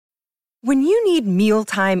When you need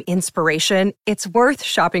mealtime inspiration, it's worth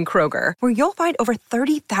shopping Kroger, where you'll find over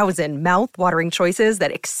 30,000 mouth-watering choices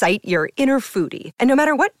that excite your inner foodie. And no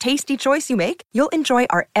matter what tasty choice you make, you'll enjoy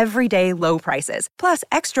our everyday low prices, plus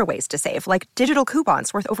extra ways to save, like digital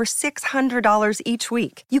coupons worth over $600 each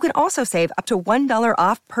week. You can also save up to $1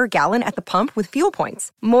 off per gallon at the pump with fuel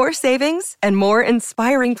points. More savings and more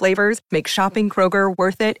inspiring flavors make shopping Kroger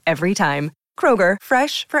worth it every time. Kroger,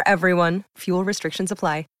 fresh for everyone. Fuel restrictions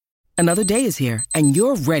apply. Another day is here, and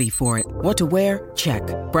you're ready for it. What to wear? Check.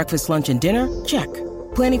 Breakfast, lunch, and dinner? Check.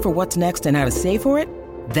 Planning for what's next and how to save for it?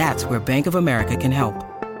 That's where Bank of America can help.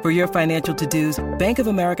 For your financial to-dos, Bank of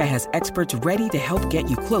America has experts ready to help get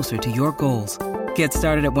you closer to your goals. Get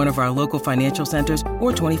started at one of our local financial centers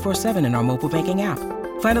or 24/7 in our mobile banking app.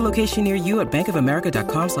 Find a location near you at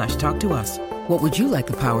bankofamerica.com/talktous. What would you like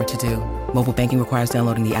the power to do? Mobile banking requires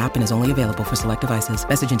downloading the app and is only available for select devices.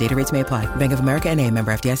 Message and data rates may apply. Bank of America N.A.,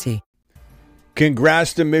 member FDIC.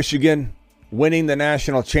 Congrats to Michigan winning the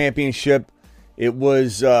national championship. It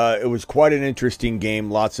was quite an interesting game.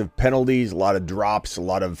 Lots of penalties, a lot of drops, a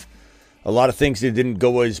lot of things that didn't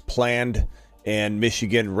go as planned. And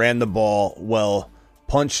Michigan ran the ball well,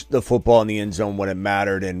 punched the football in the end zone when it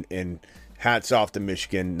mattered. And hats off to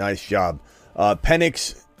Michigan. Nice job.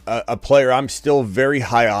 Penix, a player I'm still very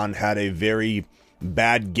high on, had a very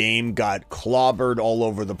bad game. Got clobbered all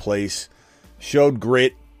over the place. Showed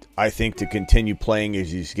grit, I think, to continue playing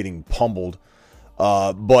as he's getting pummeled.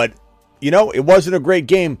 But, it wasn't a great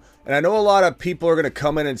game. And I know a lot of people are going to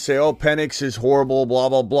come in and say, oh, Penix is horrible, blah,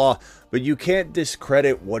 blah, blah. But you can't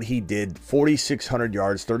discredit what he did. 4,600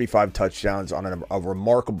 yards, 35 touchdowns on a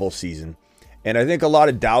remarkable season. And I think a lot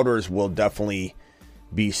of doubters will definitely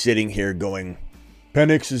be sitting here going,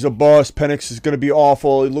 Penix is a bust. Penix is going to be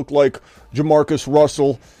awful. He looked like Jamarcus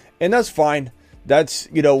Russell. And that's fine. That's,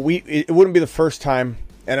 it wouldn't be the first time.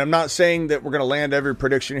 And I'm not saying that we're going to land every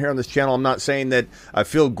prediction here on this channel. I'm not saying that I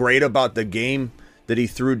feel great about the game that he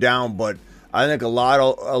threw down, but I think a lot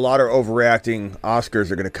of overreacting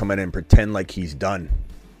Oscars are going to come in and pretend like he's done.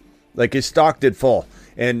 Like his stock did fall.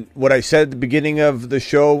 And what I said at the beginning of the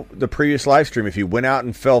show, the previous live stream, if he went out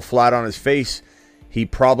and fell flat on his face, he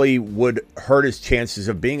probably would hurt his chances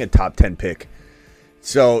of being a top 10 pick.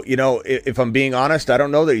 So, if I'm being honest, I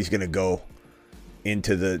don't know that he's going to go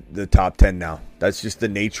into the top 10 now. That's just the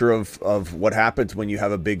nature of what happens when you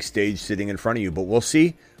have a big stage sitting in front of you. But we'll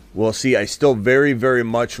see. We'll see. I still very, very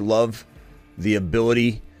much love the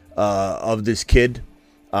ability of this kid.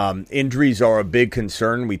 Injuries are a big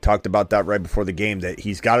concern. We talked about that right before the game, that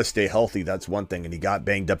he's got to stay healthy. That's one thing. And he got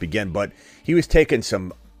banged up again. But he was taking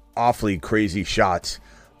some awfully crazy shots.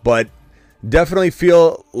 But definitely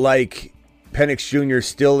feel like Penix Jr.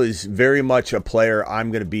 still is very much a player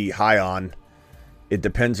I'm going to be high on. It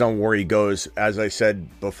depends on where he goes. As I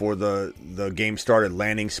said before the game started,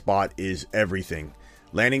 landing spot is everything.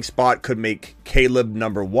 Landing spot could make Caleb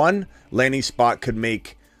number one. Landing spot could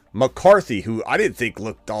make McCarthy, who I didn't think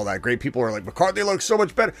looked all that great. People were like, McCarthy looks so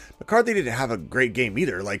much better. McCarthy didn't have a great game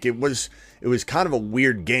either. Like it was kind of a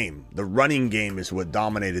weird game. The running game is what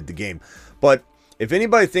dominated the game. But if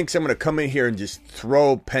anybody thinks I'm going to come in here and just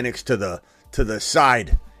throw Penix to the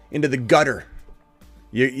side, into the gutter,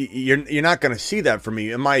 You're not going to see that from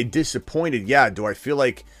me. Am I disappointed? Yeah. Do I feel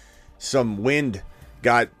like some wind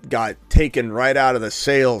got taken right out of the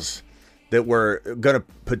sails that were going to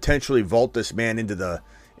potentially vault this man into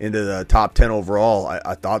the top 10 overall?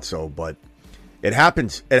 I thought so, but it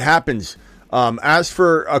happens. It happens. As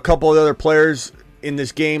for a couple of other players in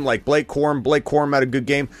this game, like Blake Corum had a good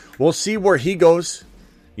game. We'll see where he goes.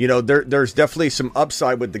 There's definitely some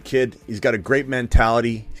upside with the kid. He's got a great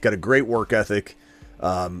mentality. He's got a great work ethic.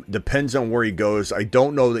 Depends on where he goes. I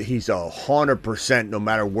don't know that he's 100%, no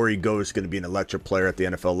matter where he goes, going to be an electric player at the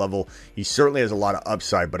NFL level. He certainly has a lot of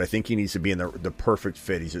upside, but I think he needs to be in the perfect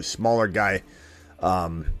fit. He's a smaller guy,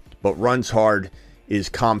 but runs hard, is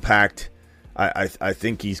compact. I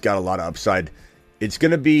think he's got a lot of upside. It's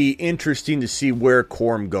going to be interesting to see where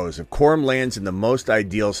Corum goes. If Corum lands in the most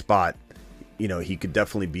ideal spot, he could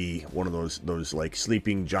definitely be one of those like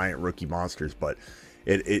sleeping giant rookie monsters, but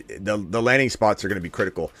the landing spots are going to be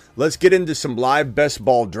critical. Let's get into some live best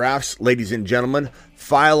ball drafts, ladies and gentlemen.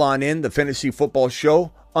 File on in. The Fantasy Football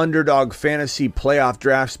Show Underdog Fantasy Playoff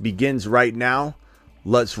Drafts begins right now.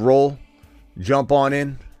 Let's roll. Jump on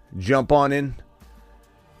in.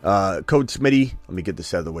 Code Smitty. Let me get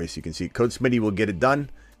this out of the way so you can see. Code Smitty will get it done.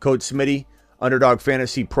 Code Smitty. Underdog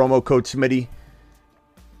Fantasy promo code Smitty.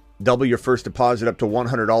 Double your first deposit up to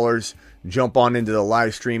 $100. Jump on into the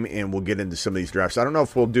live stream and we'll get into some of these drafts. I don't know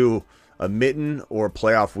if we'll do a mitten or a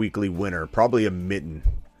playoff weekly winner. Probably a mitten,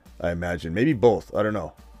 I imagine. Maybe both. I don't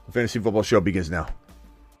know. The Fantasy Football Show begins now.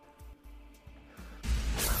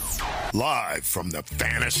 Live from the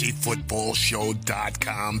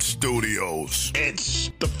FantasyFootballShow.com studios.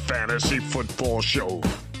 It's the Fantasy Football Show.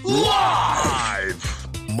 Live!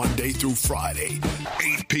 Monday through Friday,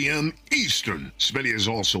 8 p.m. Eastern. Smitty is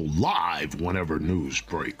also live whenever news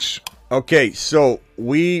breaks. Okay, so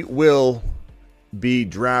we will be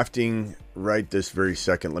drafting right this very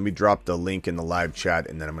second. Let me drop the link in the live chat,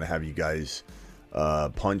 and then I'm going to have you guys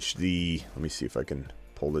punch the... Let me see if I can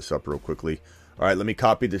pull this up real quickly. All right, let me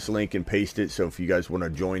copy this link and paste it. So if you guys want to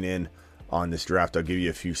join in on this draft, I'll give you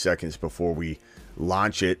a few seconds before we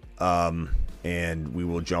launch it. And we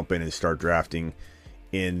will jump in and start drafting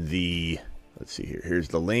in the... Let's see here. Here's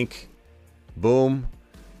the link. Boom.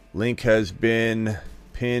 Link has been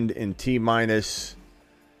pinned in T-minus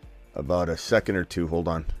about a second or two. Hold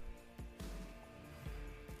on.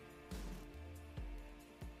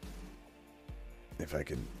 If I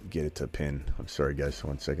can get it to pin. I'm sorry, guys.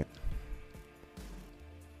 1 second.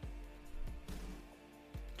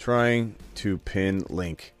 Trying to pin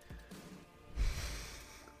link.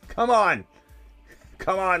 Come on.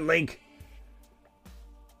 Come on, link.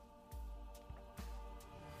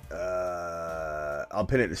 I'll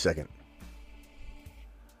pin it in a second.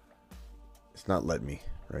 It's not letting me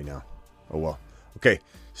right now. Oh, well. Okay,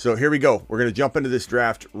 so here we go. We're going to jump into this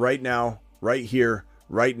draft right now, right here,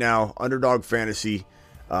 right now. Underdog Fantasy.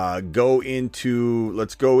 Let's go into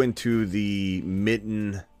the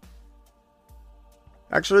mitten.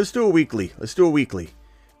 Actually, let's do a weekly.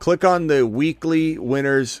 Click on the weekly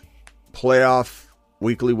winners playoff,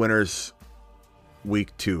 weekly winners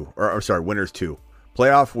week 2. Winners 2.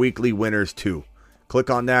 Playoff weekly winners 2. Click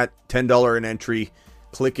on that. $10 an entry.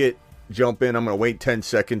 Click it. Jump in. I'm going to wait 10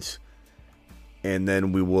 seconds. And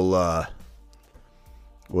then we'll all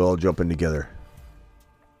jump in together.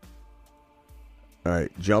 All right.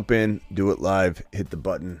 Jump in. Do it live. Hit the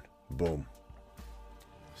button. Boom.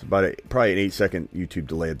 It's about probably an 8-second YouTube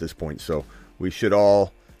delay at this point, so we should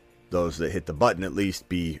all, those that hit the button at least,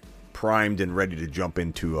 be primed and ready to jump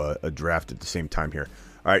into a draft at the same time here.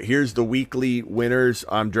 All right, here's the weekly winners.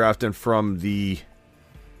 I'm drafting from the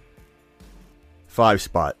 5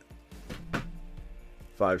 spot.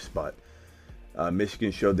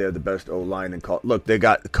 Michigan showed they have the best O-line in college. Look, they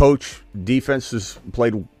got coach. Defense has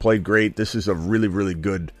played great. This is a really, really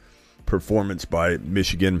good performance by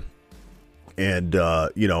Michigan. And,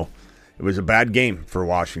 it was a bad game for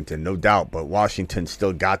Washington, no doubt. But Washington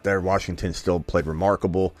still got there. Washington still played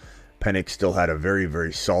remarkable. Penix still had a very,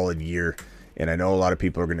 very solid year. And I know a lot of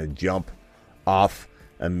people are going to jump off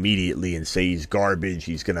immediately and say he's garbage.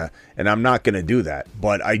 And I'm not going to do that.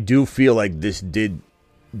 But I do feel like this did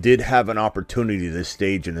have an opportunity this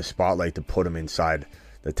stage in the spotlight to put him inside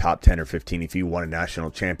the top 10 or 15 if he won a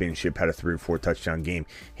national championship, had a 3 or 4 touchdown game.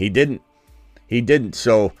 He didn't.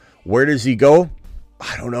 So where does he go?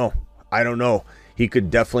 I don't know. He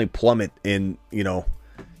could definitely plummet in, we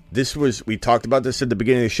talked about this at the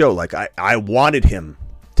beginning of the show. Like I wanted him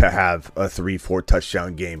to have a 3-4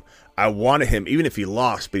 touchdown game. I wanted him, even if he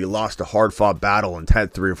lost, but he lost a hard-fought battle and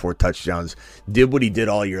had 3 or 4 touchdowns, did what he did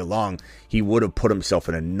all year long, he would have put himself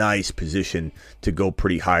in a nice position to go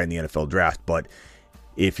pretty high in the NFL draft. But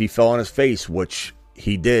if he fell on his face, which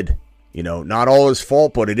he did, not all his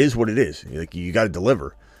fault, but it is what it is. Like, you got to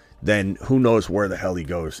deliver. Then who knows where the hell he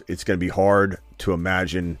goes. It's going to be hard to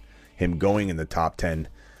imagine him going in the top 10.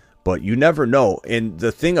 But you never know. And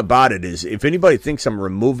the thing about it is, if anybody thinks I'm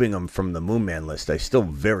removing him from the Moon Man list, I still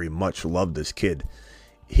very much love this kid.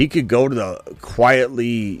 He could go to the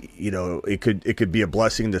quietly, it could be a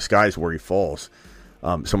blessing in disguise where he falls.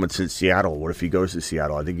 Someone said Seattle. What if he goes to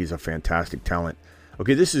Seattle? I think he's a fantastic talent.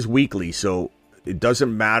 Okay, this is weekly, so it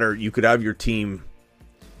doesn't matter. You could have your team,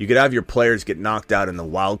 you could have your players get knocked out in the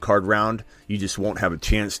wild card round. You just won't have a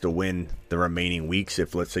chance to win the remaining weeks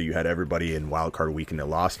if, let's say, you had everybody in wild card week and they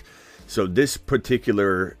lost. So this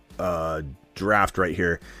particular draft right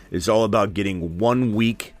here is all about getting 1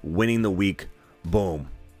 week, winning the week. Boom.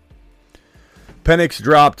 Penix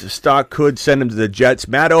dropped. Stock could send him to the Jets.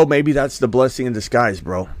 Matto, maybe that's the blessing in disguise,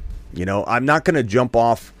 bro. I'm not going to jump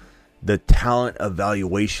off the talent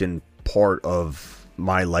evaluation part of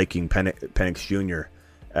my liking Penix Jr.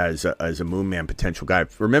 as a Moon Man potential guy.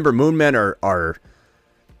 Remember, Moon Men are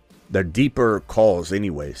they're deeper calls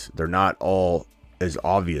anyways. They're not all as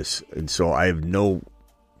obvious. And so I have no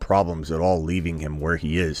problems at all leaving him where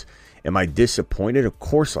he is. Am I disappointed? Of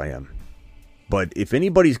course I am. But if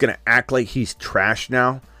anybody's going to act like he's trash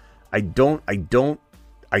now, I don't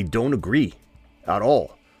agree at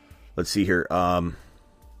all. Let's see here.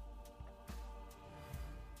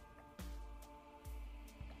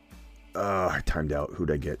 I timed out.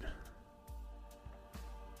 Who'd I get?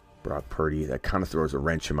 Brock Purdy. That kind of throws a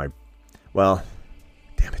wrench in my... Well,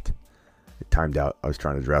 damn it. It timed out. I was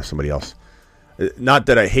trying to draft somebody else. Not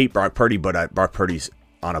that I hate Brock Purdy, but Brock Purdy's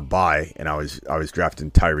on a bye, and I was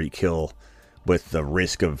drafting Tyreek Hill with the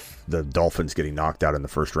risk of the Dolphins getting knocked out in the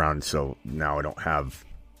first round, so now I don't have...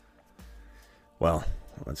 Well,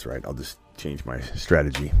 that's right. I'll just change my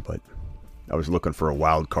strategy, but I was looking for a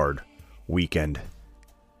wild card weekend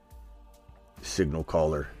signal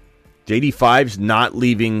caller. JD5's not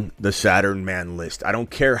leaving the Saturn man list. I don't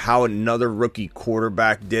care how another rookie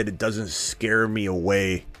quarterback did. It doesn't scare me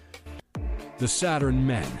away. The Saturn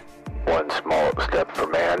men. One small step for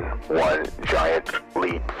man, one giant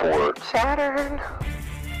leap for Saturn.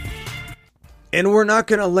 And we're not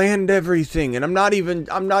going to land everything. And I'm not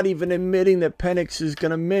even admitting that Penix is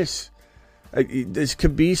going to miss. This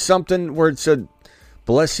could be something where it's a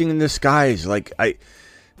blessing in disguise.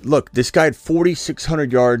 Look, this guy had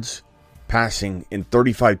 4,600 yards passing in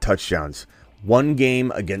 35 touchdowns. One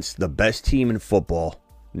game against the best team in football,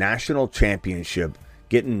 national championship,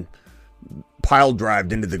 getting pile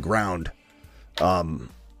drived into the ground,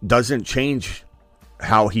 doesn't change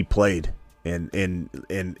how he played. And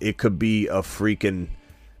it could be a freaking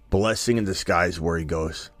blessing in disguise where he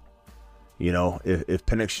goes. You know, if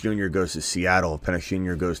Penix Jr. goes to Seattle, if Penix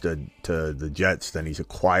Jr. goes to the Jets, then he's a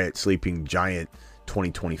quiet, sleeping giant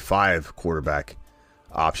 2025 quarterback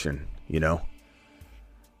option, you know?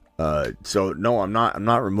 So, no, I'm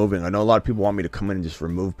not removing. I know a lot of people want me to come in and just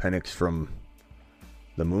remove Penix from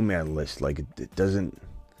the Moon Man list. Like, it doesn't...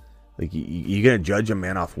 Like, you're going to judge a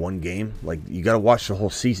man off one game? Like, you got to watch the whole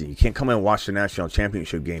season. You can't come in and watch the national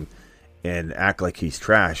championship game and act like he's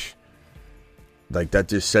trash. Like, that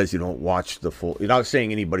just says you don't watch the full... You're not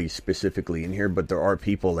saying anybody specifically in here, but there are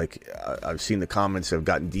people, like, I've seen the comments, I've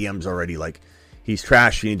gotten DMs already, like, he's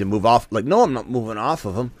trash, you need to move off. Like, no, I'm not moving off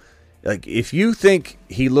of him. Like, if you think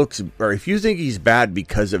he looks... Or if you think he's bad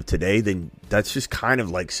because of today, then that's just kind of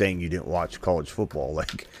like saying you didn't watch college football.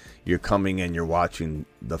 Like... You're coming and you're watching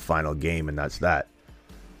the final game, and that's that.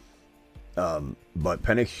 But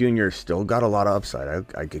Penix Jr. still got a lot of upside.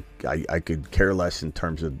 I could care less in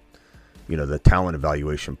terms of, you know, the talent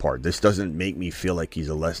evaluation part. This doesn't make me feel like he's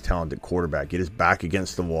a less talented quarterback. He is back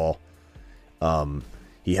against the wall.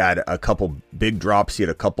 He had a couple big drops. He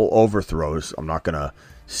had a couple overthrows. I'm not going to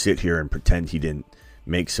sit here and pretend he didn't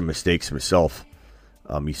make some mistakes himself.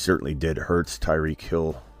 He certainly did. Hurts, Tyreek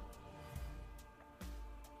Hill.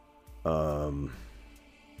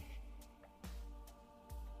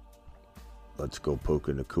 Let's go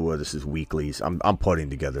Puka Nacua. This is weeklies. I'm putting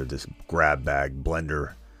together this grab bag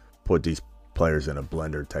blender. Put these players in a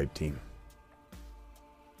blender type team.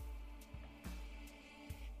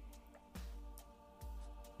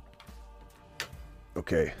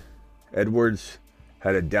 Okay. Edwards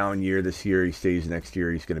had a down year this year. He stays next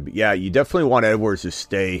year. He's going to be... Yeah, you definitely want Edwards to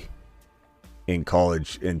stay in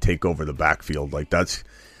college and take over the backfield. Like, that's...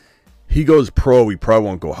 He goes pro, he probably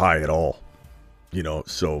won't go high at all. You know,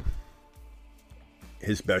 so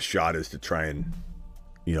his best shot is to try and,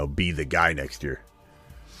 you know, be the guy next year.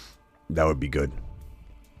 That would be good.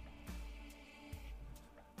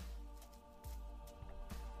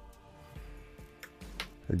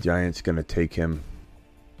 The Giants going to take him.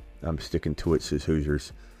 I'm sticking to it, says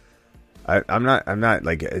Hoosiers. I'm not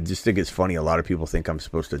like, I just think it's funny. A lot of people think I'm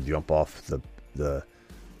supposed to jump off the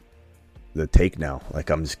take now. Like,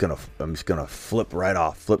 I'm just gonna flip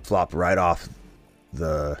flop right off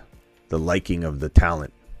the liking of the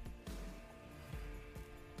talent.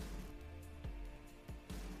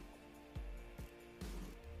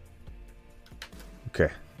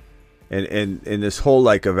 Okay. And this whole,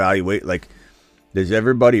 like, evaluate, like, does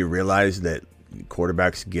everybody realize that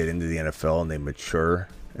quarterbacks get into the NFL and they mature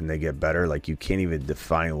and they get better? Like, you can't even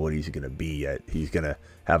define what he's gonna be yet. He's gonna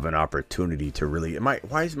have an opportunity to really...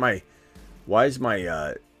 Why is my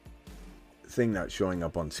thing not showing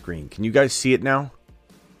up on screen? Can you guys see it now?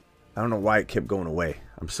 I don't know why it kept going away.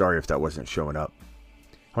 I'm sorry if that wasn't showing up.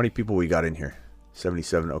 How many people we got in here?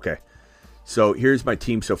 77. Okay. So here's my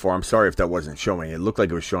team so far. I'm sorry if that wasn't showing. It looked like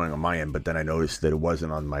it was showing on my end, but then I noticed that it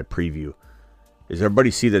wasn't on my preview. Does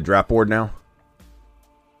everybody see the draft board now?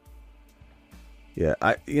 Yeah,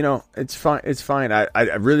 it's fine. It's fine.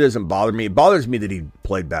 It really doesn't bother me. It bothers me that he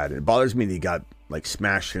played bad. It bothers me that he got, like,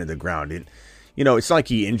 smashed into the ground. It's not like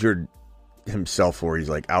he injured himself or he's,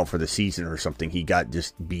 like, out for the season or something. He got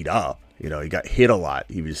just beat up. You know, he got hit a lot.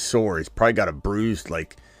 He was sore. He's probably got a bruised,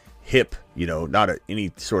 like, hip. You know, not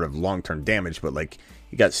any sort of long-term damage, but, like,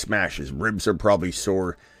 he got smashed. His ribs are probably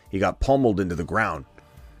sore. He got pummeled into the ground.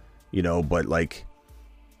 You know, but, like,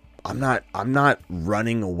 I'm not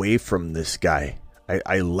running away from this guy.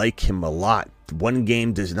 I like him a lot. One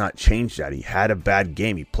game does not change that. He had a bad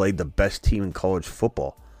game. He played the best team in college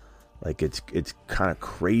football. Like, it's kind of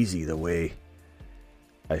crazy the way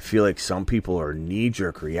I feel like some people are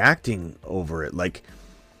knee-jerk reacting over it. Like,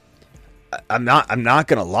 I'm not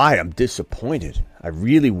gonna lie, I'm disappointed. I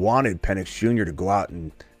really wanted Penix Jr. to go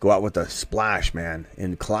out with a splash, man,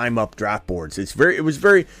 and climb up draft boards. It was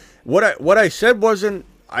very what I said wasn't,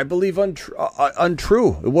 I believe,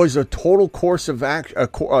 untrue. It was a total course of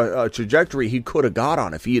a trajectory he could have got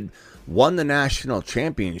on. If he had won the national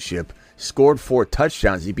championship, scored 4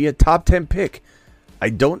 touchdowns, he'd be a top 10 pick. I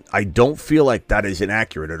don't feel like that is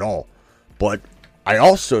inaccurate at all. But I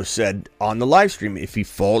also said on the live stream, if he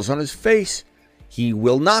falls on his face, he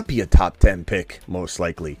will not be a top 10 pick, most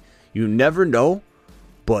likely. You never know,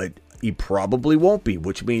 but he probably won't be,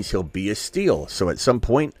 which means he'll be a steal. So at some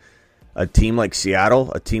point, a team like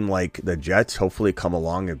Seattle, a team like the Jets, hopefully come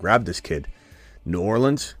along and grab this kid. New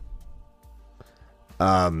Orleans,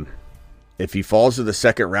 if he falls to the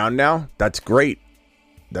second round now, that's great.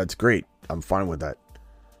 That's great. I'm fine with that.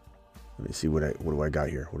 Let me see what do I got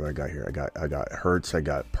here? What do I got here? I got Hurts, I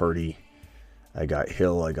got Purdy, I got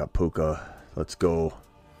Hill, I got Puka. Let's go.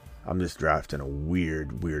 I'm just drafting a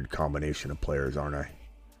weird combination of players, aren't I?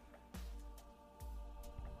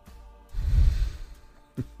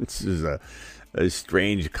 This is a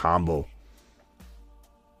strange combo.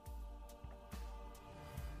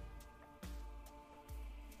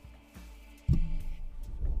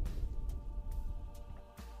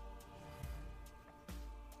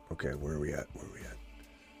 Okay, where are we at?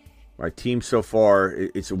 My team so far,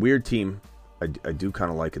 it's a weird team. I do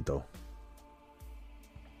kind of like it, though.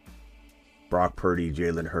 Brock Purdy,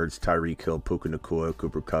 Jalen Hurts, Tyreek Hill, Puka Nacua,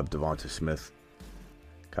 Cooper Kupp, Devonta Smith.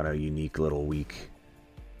 Kind of a unique little weekly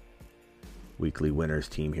winners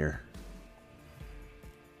team here.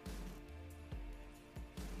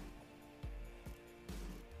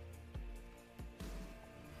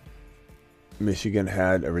 Michigan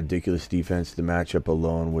had a ridiculous defense. The matchup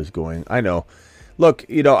alone was going. I know. Look,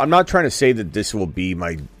 I'm not trying to say that this will be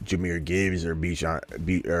my Jahmyr Gibbs or Breece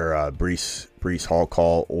Hall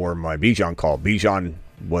call or my Bijan call. Bijan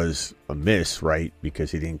was a miss, right?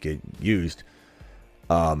 Because he didn't get used.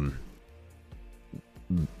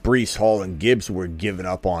 Breece Hall and Gibbs were given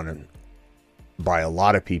up on by a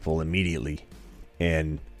lot of people immediately.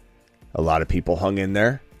 And a lot of people hung in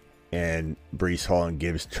there. And Breece Hall and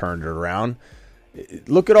Gibbs turned it around.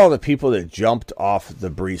 Look at all the people that jumped off the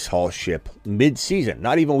Breece Hall ship mid-season.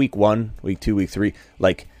 Not even week 1, week 2, week 3.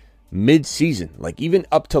 Like, mid-season. Like, even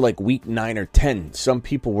up to, like, week 9 or 10. Some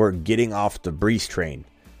people were getting off the Breece train.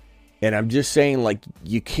 And I'm just saying, like,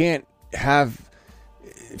 you can't have...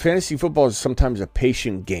 Fantasy football is sometimes a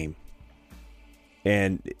patient game.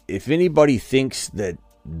 And if anybody thinks that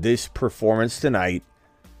this performance tonight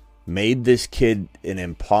made this kid an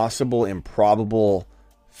improbable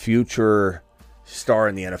future star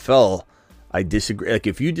in the NFL, I disagree. Like,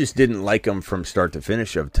 if you just didn't like him from start to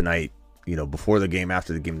finish of tonight, before the game,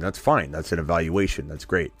 after the game, that's fine. That's an evaluation. That's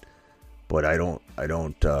great. But I don't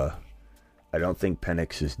think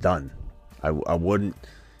Penix is done. I wouldn't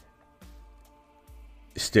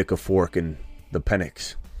stick a fork in the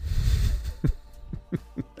Penix.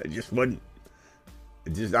 I just wouldn't.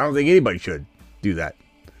 I don't think anybody should do that.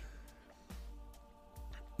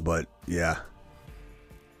 But yeah,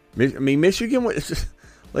 I mean, Michigan was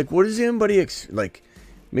like, what is anybody like?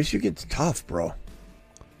 Michigan's tough, bro.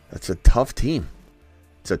 That's a tough team.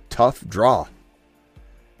 It's a tough draw.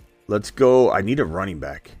 Let's go. I need a running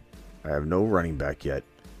back. I have no running back yet.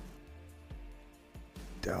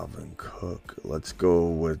 Dalvin Cook. Let's go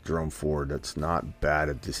with Jerome Ford. That's not bad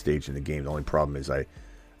at this stage in the game. The only problem is I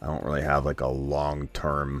don't really have like a long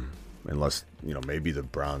term, unless maybe the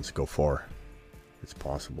Browns go far. It's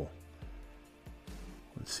possible.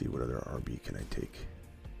 Let's see, what other RB can I take?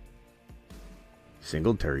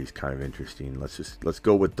 Singletary's kind of interesting. Let's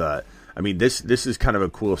go with that. I mean, this is kind of a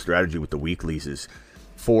cool strategy with the weeklies. Is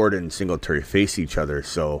Ford and Singletary face each other,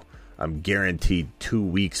 so I'm guaranteed 2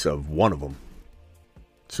 weeks of one of them.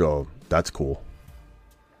 So that's cool.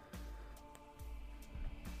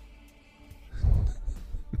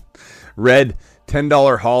 Red,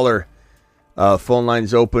 $10 hauler. Phone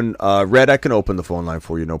line's open. Red, I can open the phone line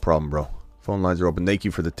for you. No problem, bro. Phone lines are open. Thank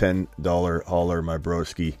you for the $10 hauler, my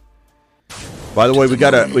broski. By the way, we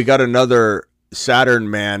got another Saturn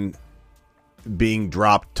man being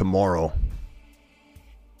dropped tomorrow.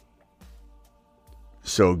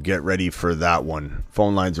 So get ready for that one.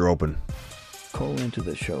 Phone lines are open. Call into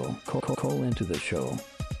the show. Call into the show.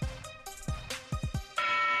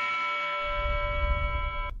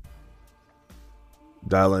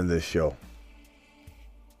 Dial in this show.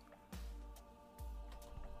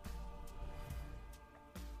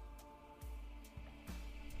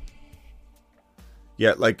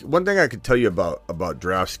 Yeah, like one thing I could tell you about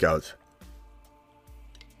draft scouts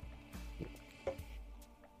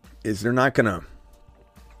is they're not gonna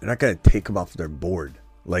take him off their board.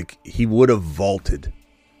 Like he would have vaulted.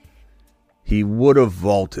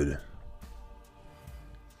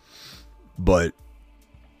 But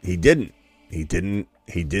he didn't. He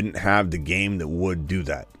didn't have the game that would do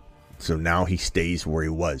that. So now he stays where he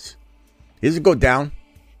was. He doesn't go down.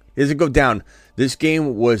 This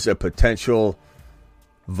game was a potential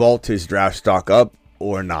vault his draft stock up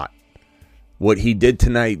or not. What he did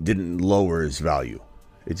tonight didn't lower his value.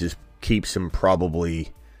 It just keeps him probably,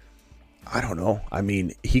 I don't know. I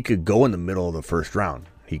mean, he could go in the middle of the first round.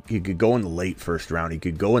 He could go in the late first round. He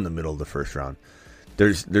could go in the middle of the first round.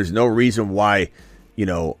 There's no reason why,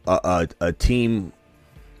 a team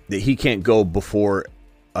that he can't go before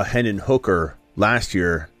a Hendon Hooker last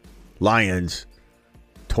year, Lions,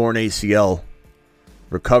 torn ACL,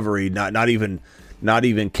 recovery, not even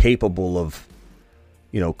capable of,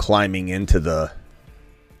 climbing into the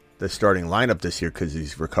starting lineup this year because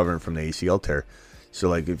he's recovering from the ACL tear. So,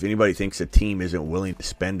 like, if anybody thinks a team isn't willing to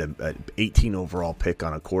spend an 18 overall pick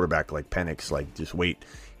on a quarterback like Penix, like, just wait.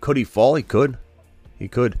 Could he fall? He could.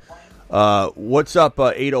 What's up,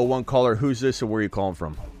 801 caller? Who's this and where are you calling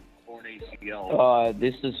from?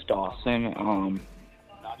 This is Dawson.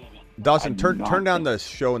 Dawson, turn down the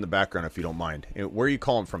show in the background if you don't mind. Where are you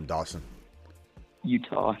calling from, Dawson?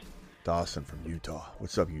 Utah. Dawson from Utah.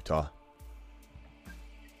 What's up, Utah?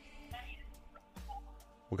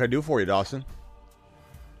 What can I do for you, Dawson?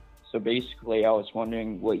 So basically, I was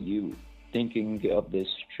wondering what you thinking of this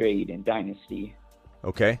trade in Dynasty.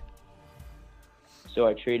 Okay. So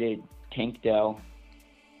I traded Tank Dell,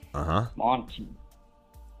 Monty,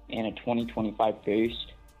 and a 2025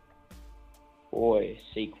 first for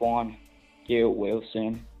Saquon, Garrett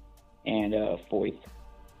Wilson, and a fourth.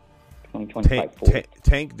 2025 fourth.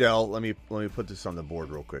 Tank Dell. Let me put this on the board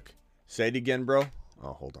real quick. Say it again, bro.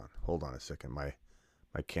 Oh, hold on a second. My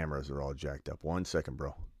cameras are all jacked up. 1 second,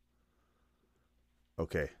 bro.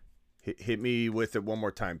 Okay. Hit me with it one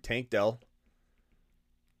more time. Tank Dell.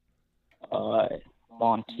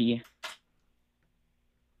 Monty.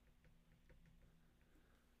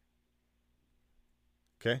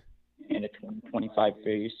 Okay. And a 2025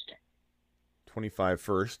 first. 25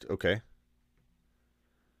 first. Okay.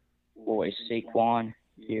 Boy, Saquon,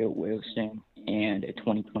 Garrett Wilson, and a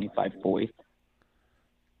 2025 fourth.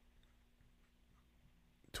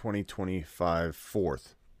 2025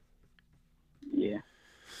 fourth. Yeah.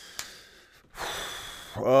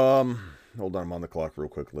 Hold on, I'm on the clock real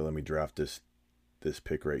quickly. Let me draft this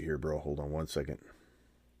pick right here, bro. Hold on 1 second.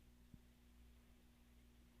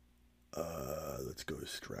 Let's go to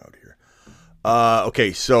Stroud here.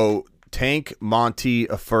 Okay, so Tank, Monty,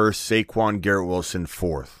 a first, Saquon, Garrett Wilson,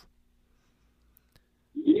 fourth.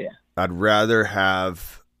 Yeah. I'd rather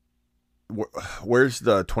have. Where's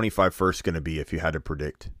the 25 first going to be if you had to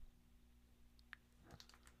predict?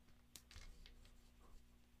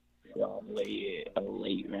 A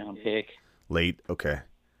late round pick. Late, okay.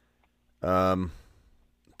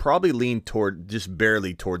 Probably lean just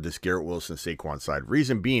barely toward this Garrett Wilson Saquon side.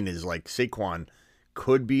 Reason being is like Saquon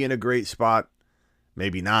could be in a great spot,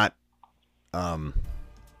 maybe not. Kind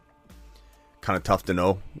of tough to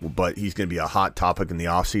know, but he's going to be a hot topic in the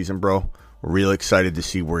offseason, bro. We're really excited to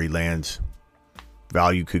see where he lands.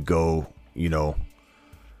 Value could go,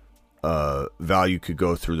 value could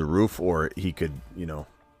go through the roof, or he could,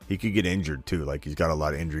 he could get injured too. Like he's got a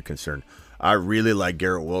lot of injury concern. I really like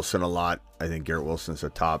Garrett Wilson a lot. I think Garrett Wilson's a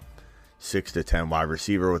top 6 to 10 wide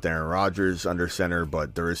receiver with Aaron Rodgers under center,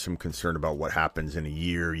 but there is some concern about what happens in a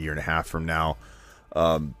year and a half from now.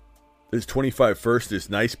 This 25 first is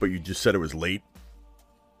nice, but you just said it was late.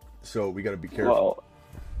 So we got to be careful.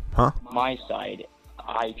 Well, my side,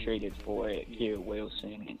 I traded for Garrett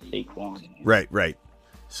Wilson and Saquon. Right.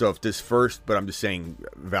 So if this first, but I'm just saying,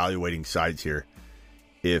 evaluating sides here.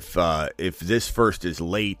 If this first is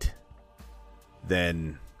late,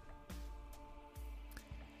 then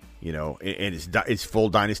and it's full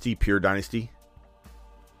dynasty, pure dynasty.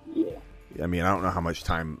 Yeah. I mean, I don't know how much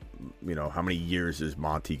time, how many years is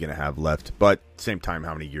Monty going to have left, but at the same time,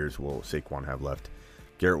 how many years will Saquon have left?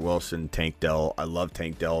 Garrett Wilson, Tank Dell. I love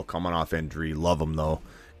Tank Dell coming off injury. Love him though.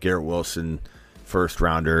 Garrett Wilson, first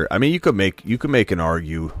rounder. I mean, you could make an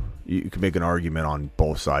argument on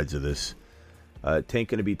both sides of this. Tank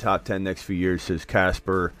going to be top 10 next few years, says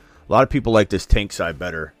Casper. A lot of people like this Tank side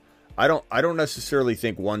better. I don't necessarily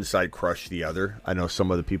think one side crushed the other. I know some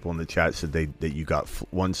of the people in the chat said that you got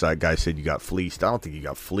one side guy said you got fleeced. I don't think you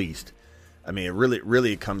got fleeced. I mean, it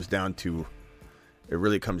really comes down to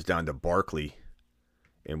Barkley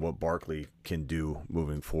and what Barkley can do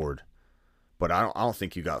moving forward. But I don't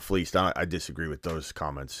think you got fleeced. I disagree with those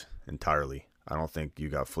comments entirely. I don't think you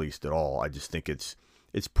got fleeced at all. I just think it's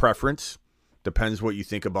preference. Depends what you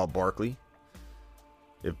think about Barkley.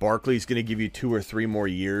 If Barkley's going to give you 2 or 3 more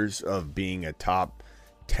years of being a top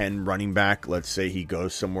 10 running back, let's say he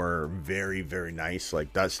goes somewhere very, very nice,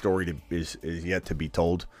 like that story is yet to be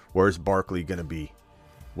told. Where's Barkley going to be?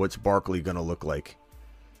 What's Barkley going to look like?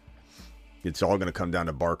 It's all going to come down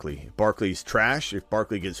to Barkley. If Barkley's trash, if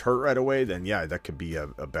Barkley gets hurt right away, then yeah, that could be a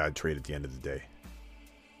bad trade at the end of the day.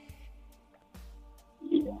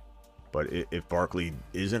 Yeah. But if Barkley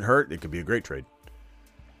isn't hurt, it could be a great trade.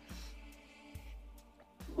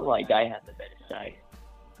 Like, I have the better side.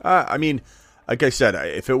 I mean, like I said,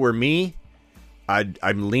 if it were me,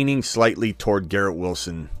 I'm leaning slightly toward Garrett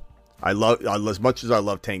Wilson. As much as I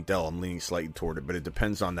love Tank Dell, I'm leaning slightly toward it, but it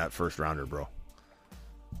depends on that first rounder, bro.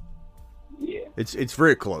 Yeah. It's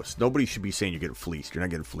very close. Nobody should be saying you're getting fleeced. You're not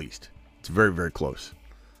getting fleeced. It's very, very close.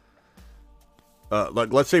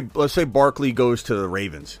 Like let's say Barkley goes to the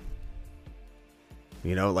Ravens.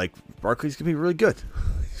 You know, like Barkley's gonna be really good.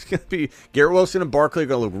 He's gonna be Garrett Wilson and Barkley are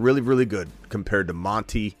gonna look really, really good compared to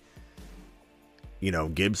Monty. You know,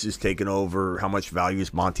 Gibbs is taking over. How much value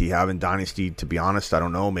does Monty have in Dynasty? To be honest, I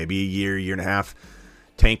don't know. Maybe a year and a half.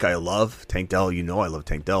 Tank, I love. Tank Dell, you know I love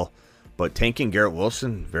Tank Dell. But Tank and Garrett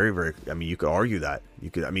Wilson, very, very, I mean, you could argue that.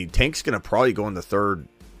 Tank's going to probably go in the 3rd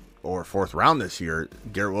or 4th round this year.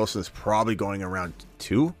 Garrett Wilson's probably going around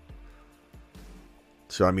 2.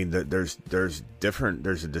 So, I mean, there's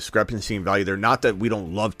a discrepancy in value there. Not that we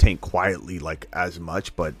don't love Tank quietly, like, as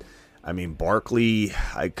much, but, I mean, Barkley,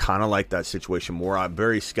 I kind of like that situation more. I'm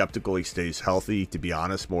very skeptical he stays healthy, to be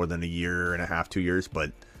honest, more than a year and a half, 2 years,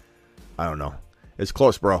 but I don't know. It's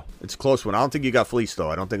close, bro. It's a close one. I don't think you got fleeced,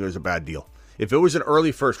 though. I don't think it was a bad deal. If it was an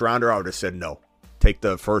early first rounder, I would have said no. Take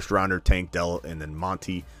the first rounder, Tank Dell, and then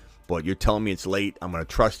Monty. But you're telling me it's late. I'm going to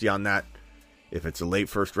trust you on that. If it's a late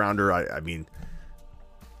first rounder, I mean,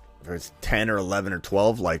 if it's 10 or 11 or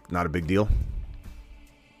 12, like, not a big deal.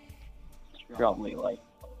 Probably like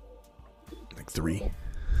 3.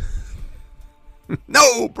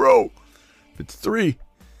 No, bro. If it's 3.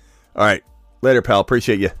 All right. Later, pal.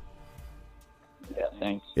 Appreciate you. Yeah,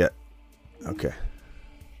 thanks. Yeah. Okay.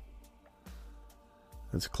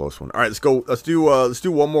 That's a close one. All right, let's go. Let's do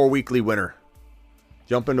one more weekly winner.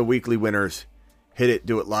 Jump into weekly winners. Hit it.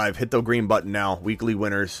 Do it live. Hit the green button now. Weekly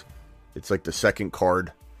winners. It's like the second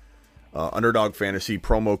card. Underdog Fantasy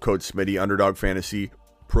promo code Smitty. Underdog Fantasy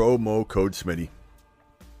promo code Smitty.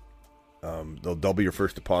 They'll double your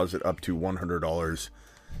first deposit up to $100.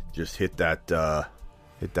 Just hit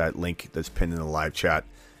that link that's pinned in the live chat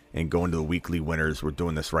and go into the weekly winners. We're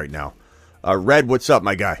doing this right now. Red, what's up,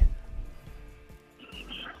 my guy?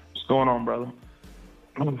 What's going on, brother?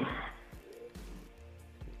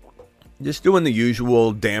 Just doing the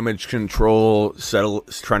usual damage control,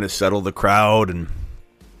 trying to settle the crowd, and,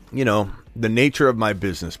 you know, the nature of my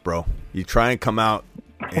business, bro. You try and come out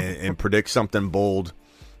and predict something bold.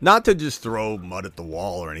 Not to just throw mud at the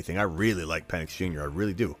wall or anything. I really like Penix Jr. I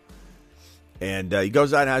really do. And he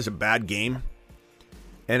goes out and has a bad game.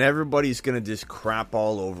 And everybody's going to just crap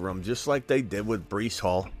all over him, just like they did with Breece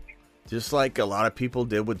Hall. Just like a lot of people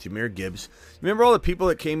did with Jahmyr Gibbs. Remember all the people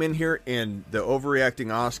that came in here and the overreacting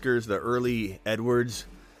Oscars, the early Edwards,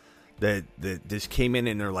 that just came in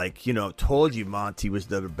and they're like, you know, told you Monty was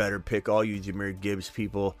the better pick, all you Jahmyr Gibbs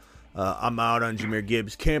people. I'm out on Jahmyr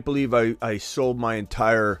Gibbs. Can't believe I sold my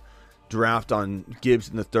entire draft on Gibbs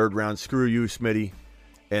in the 3rd round. Screw you, Smitty.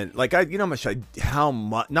 And like how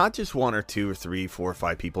much? Not just 1 or 2 or 3, 4 or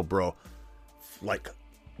 5 people, bro. Like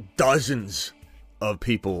dozens of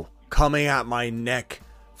people coming at my neck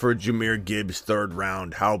for Jahmyr Gibbs 3rd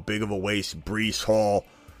round. How big of a waste? Breece Hall,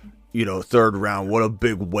 3rd round. What a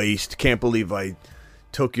big waste. Can't believe I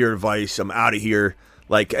took your advice. I'm out of here.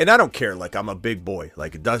 Like, and I don't care. Like, I'm a big boy.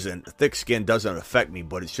 Like, thick skin doesn't affect me.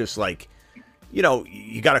 But it's just like,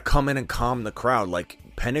 you got to come in and calm the crowd. Like,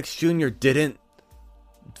 Penix Jr. didn't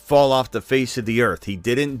fall off the face of the earth. He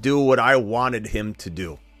didn't do what I wanted him to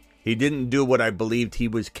do. He didn't do what I believed he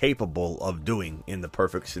was capable of doing in the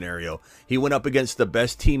perfect scenario. He went up against the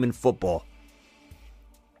best team in football.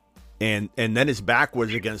 And then his back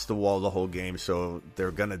was against the wall the whole game, so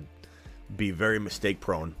they're going to be very mistake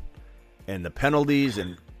prone. And the penalties,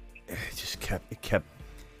 and it just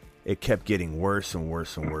kept getting worse and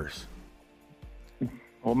worse and worse.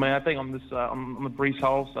 Well, man, I think on this on the Breece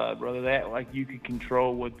Hall side, brother, that like you can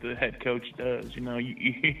control what the head coach does. You know,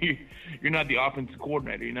 you're not the offensive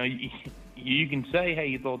coordinator. You know, you can say,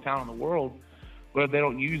 hey, he's all the talent in the world, but if they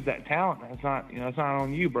don't use that talent, it's not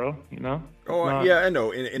on you, bro. You know. Oh, yeah, I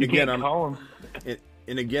know. And again, I'm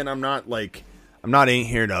not in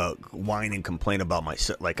here to whine and complain about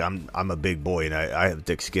myself. Like I'm a big boy and I have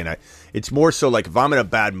thick skin. It's more so like if I'm in a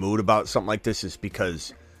bad mood about something like this, it's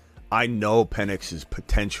because I know Penix's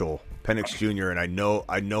potential, Penix Jr., and I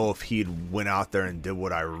know if he went out there and did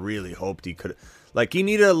what I really hoped he could. Like he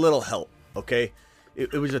needed a little help. Okay,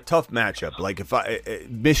 it was a tough matchup. Like if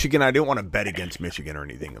Michigan, I didn't want to bet against Michigan or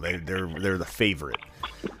anything. They're the favorite.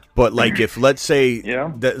 But like if let's say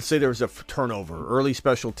there was a turnover, early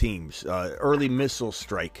special teams, early missile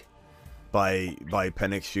strike by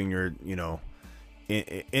Penix Jr., you know,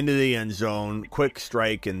 into the end zone, quick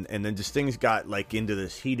strike, and then just things got like into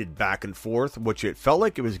this heated back and forth, which it felt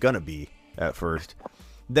like it was gonna be at first.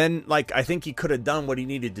 Then like I think he could have done what he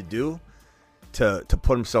needed to do to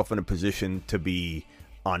put himself in a position to be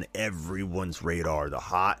on everyone's radar, the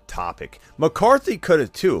hot topic. McCarthy could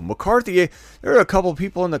have too. McCarthy, there are a couple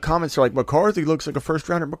people in the comments who are like, McCarthy looks like a first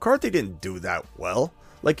rounder. McCarthy didn't do that well.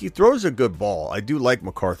 Like he throws a good ball. I do like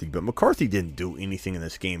McCarthy, but McCarthy didn't do anything in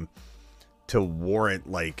this game to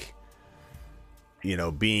warrant like, you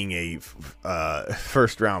know, being a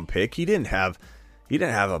first round pick. He had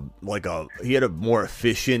a more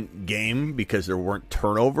efficient game because there weren't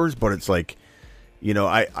turnovers, but it's like, you know,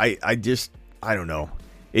 I don't know.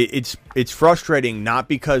 It's frustrating, not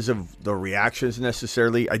because of the reactions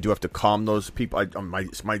necessarily. I do have to calm those people.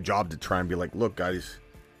 It's my job to try and be like, look, guys,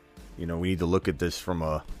 you know, we need to look at this from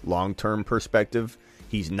a long-term perspective.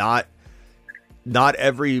 He's not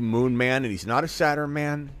every moon man, and he's not a Saturn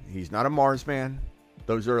man. He's not a Mars man.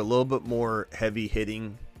 Those are a little bit more heavy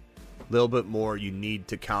hitting, a little bit more you need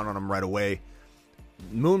to count on them right away.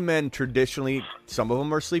 Moon men traditionally, some of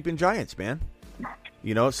them are sleeping giants, man.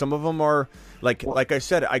 You know, some of them are like I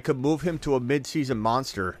said, I could move him to a midseason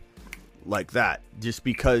monster like that just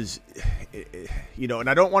because, you know, and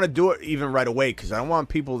I don't want to do it even right away because I don't want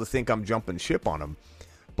people to think I'm jumping ship on him.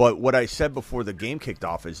 But what I said before the game kicked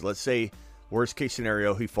off is, let's say worst case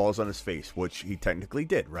scenario, he falls on his face, which he technically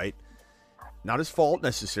did, right? Not his fault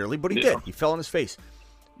necessarily, but he did. He fell on his face.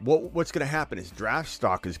 What's going to happen? His draft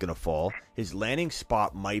stock is going to fall. His landing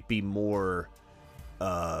spot might be more,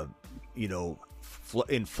 you know,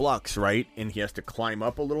 in flux, right? And he has to climb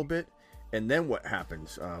up a little bit. And then what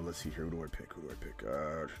happens? Let's see here. Who do I pick?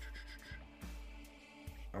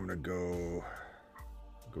 I'm going to go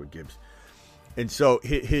with Gibbs. And so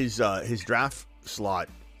his draft slot,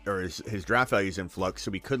 or his draft value is in flux,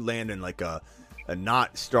 so he could land in like a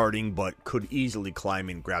not starting but could easily climb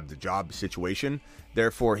and grab the job situation.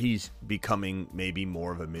 Therefore, he's becoming maybe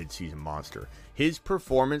more of a midseason monster. His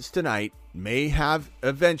performance tonight may have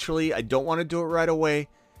eventually, I don't want to do it right away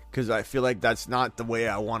because I feel like that's not the way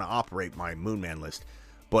I want to operate my Moonman list.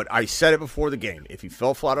 But I said it before the game. If he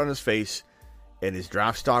fell flat on his face and his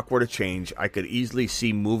draft stock were to change, I could easily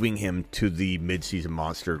see moving him to the midseason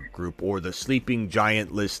monster group or the sleeping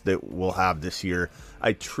giant list that we'll have this year.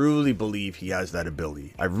 I truly believe he has that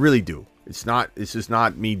ability. I really do. This is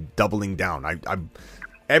not me doubling down. I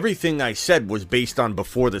everything I said was based on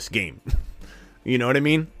before this game. You know what I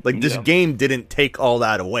mean? Like this game didn't take all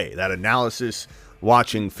that away. That analysis,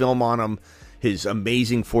 watching film on him, his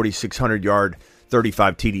amazing 4,600 yard,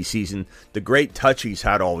 35 TD season, the great touch he's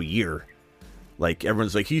had all year. Like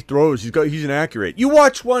everyone's like, he throws, he's inaccurate. You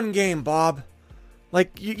watch one game, Bob.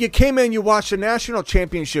 Like you came in, you watched a national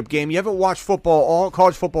championship game. You haven't watched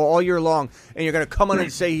college football all year long, and you're gonna come on and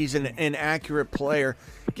say he's an inaccurate player.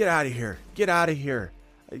 Get out of here. Get out of here.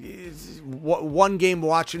 One game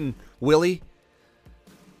watching Willie.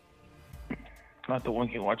 Not the one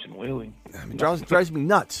game watching Willie. I mean, drives me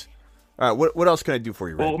nuts. All right, what else can I do for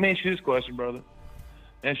you, Ray? Well, let me ask you this question, brotro.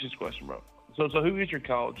 So who is your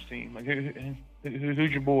college team? Like who's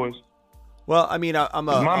your boys? Well, I mean, I'm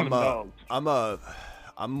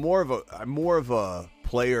more of a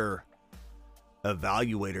player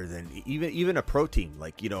evaluator than even a pro team.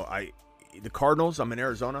 Like, you know, the Cardinals, I'm in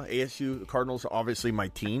Arizona, ASU, the Cardinals are obviously my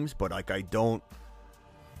teams, but like I don't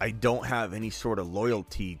have any sort of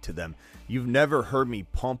loyalty to them. You've never heard me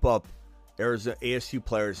pump up Arizona ASU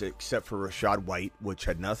players except for Rashad White, which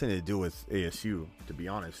had nothing to do with ASU, to be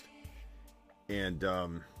honest. And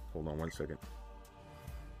hold on one second.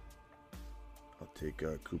 I'll take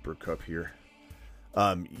Cooper Kupp here.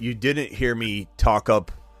 You didn't hear me talk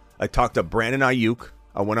up. I talked up Brandon Ayuk.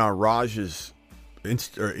 I went on Raj's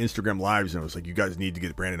Instagram lives, and it was like, you guys need to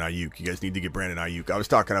get Brandon Ayuk. You guys need to get Brandon Ayuk. I was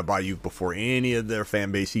talking about Ayuk before any of their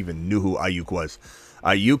fan base even knew who Ayuk was.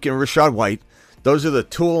 Ayuk and Rachaad White, those are the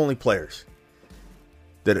two only players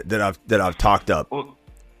that I've talked up. Well,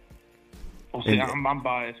 see, I'm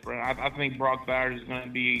biased, bro. I think Brock Bowers is going to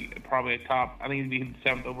be probably a top. I think he's going to be the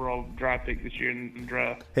 7th overall draft pick this year in the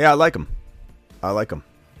draft. Hey, I like him.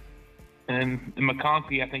 And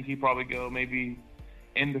McConkey, I think he'd probably go maybe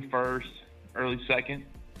in the first, early second.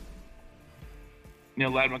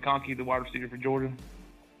 Ladd McConkey, the wide receiver for Georgia.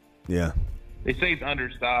 Yeah. They say he's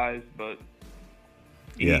undersized, but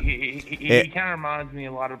he kind of reminds me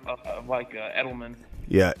a lot of like Edelman.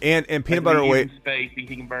 Yeah, and peanut butter waivers. Space, he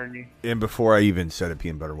can burn you. And before I even said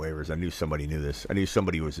peanut butter waivers, I knew somebody knew this. I knew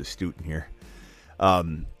somebody was astute in here.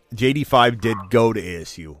 JD5 did go to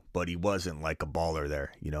ASU, but he wasn't like a baller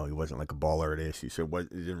there. He wasn't like a baller at ASU, so it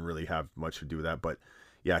didn't really have much to do with that. But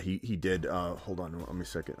yeah, he did. Hold on, let me a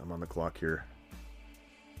second. I'm on the clock here.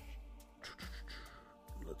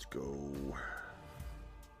 Let's go.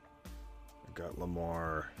 I got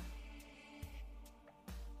Lamar.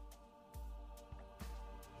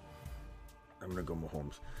 I'm gonna go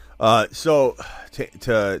Mahomes. So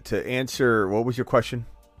to answer, what was your question?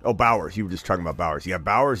 Oh, Bowers. You were just talking about Bowers. Yeah,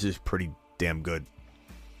 Bowers is pretty damn good.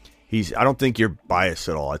 I don't think you're biased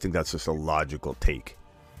at all. I think that's just a logical take.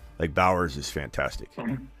 Like, Bowers is fantastic.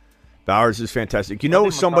 Bowers is fantastic.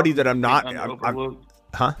 Somebody that I'm not.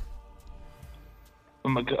 Huh?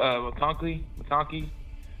 McConkey,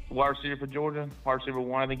 wide receiver for Georgia, wide receiver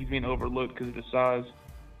 1. I think he's being overlooked because of his size.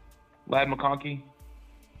 Ladd McConkey.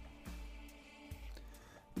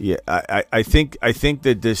 Yeah, I think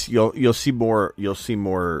that this you'll see more. You'll see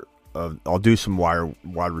more. I'll do some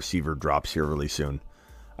wide receiver drops here really soon.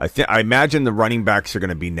 I imagine the running backs are going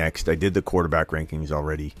to be next. I did the quarterback rankings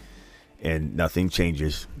already, and nothing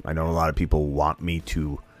changes. I know a lot of people want me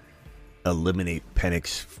to eliminate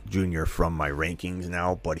Penix Jr. from my rankings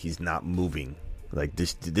now, but he's not moving. Like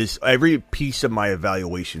this every piece of my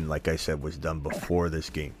evaluation, like I said, was done before this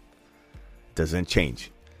game. Doesn't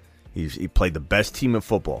change. He played the best team in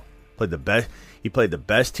football. He played the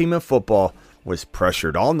best team in football. Was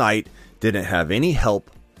pressured all night. Didn't have any help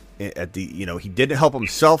at the. He didn't help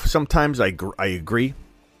himself sometimes. I agree,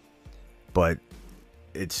 but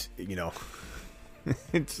it's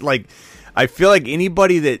it's like I feel like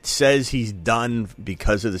anybody that says he's done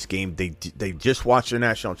because of this game, they just watched the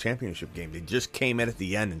national championship game. They just came in at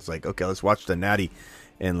the end. And it's like, okay, let's watch the Natty,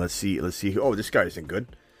 and let's see. Oh, this guy isn't good.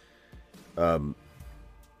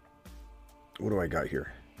 What do I got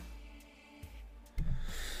here?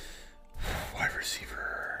 Wide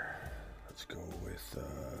receiver. Let's go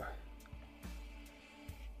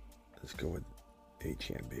with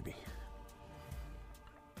Achane, baby.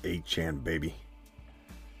 Achane, baby.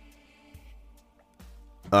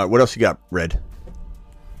 What else you got, Red?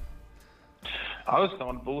 I was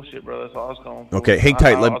going bullshit, bro. That's all I was going. Okay, hang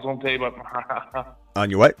tight. I was going to tell you about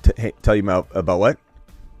on your what? Tell you about what?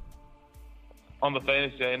 On the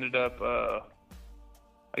fantasy, I ended up.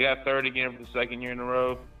 I got 30 again for the second year in a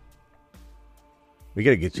row. We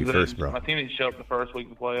got to get you first, bro. My team didn't show up the first week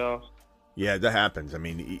of the playoffs. Yeah, that happens. I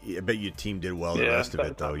mean, I bet your team did well the rest of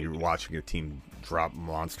it, though. You're watching your team drop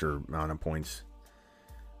monster amount of points.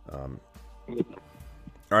 All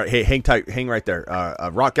right, hey, hang tight. Hang right there.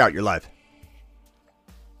 Rock out. You're live.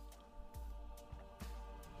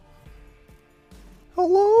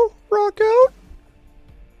 Hello? Rock out?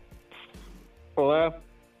 Hello?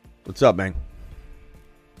 What's up, man?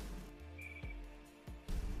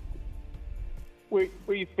 Where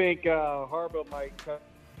do you think Harbaugh might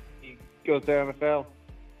go to the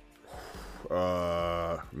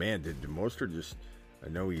NFL? Man, did Mostert just... I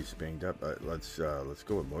know he's banged up. Let's go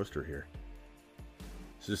with Mostert here.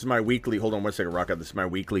 So this is my weekly... Hold on one second, Rock out. This is my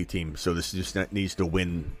weekly team. So this just needs to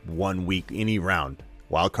win 1 week, any round.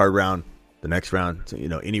 Wild card round, the next round,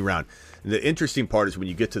 any round. And the interesting part is when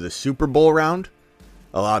you get to the Super Bowl round,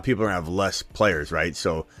 a lot of people are going to have less players, right?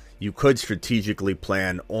 So you could strategically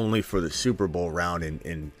plan only for the Super Bowl round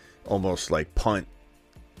and almost like punt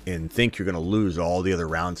and think you're going to lose all the other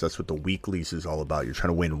rounds. That's what the weeklies is all about. You're trying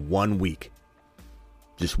to win 1 week.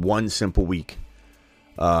 Just one simple week.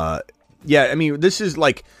 Yeah, I mean, this is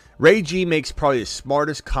like Ray G makes probably the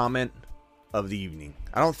smartest comment of the evening.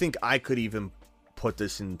 I don't think I could even put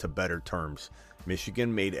this into better terms.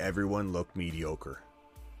 Michigan made everyone look mediocre.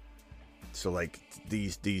 So, like,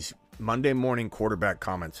 these Monday morning quarterback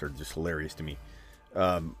comments are just hilarious to me.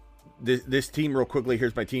 This team, real quickly,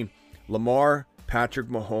 here's my team. Lamar, Patrick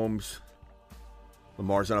Mahomes.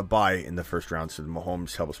 Lamar's on a bye in the first round, so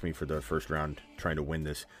Mahomes helps me for the first round trying to win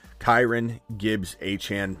this. Kyren, Gibbs,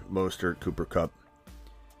 Achane, Mostert, Cooper Kupp.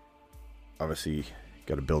 obviously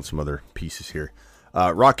got to build some other pieces here.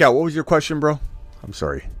 Rock Out, what was your question, bro? I'm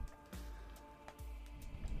sorry.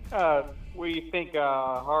 Where do you think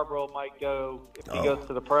Harbaugh might go if he goes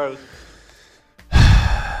to the pros?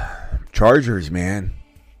 Chargers, man.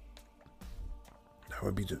 That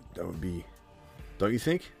would be. Don't you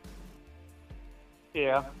think?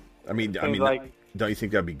 Yeah. I mean, don't you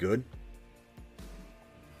think that'd be good?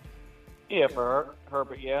 Yeah, for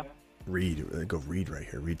Herbert, yeah. Reed, go Reed right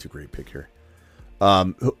here. Reed's a great pick here.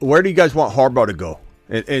 Where do you guys want Harbaugh to go?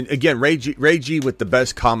 And again, Ray G with the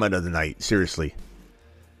best comment of the night. Seriously,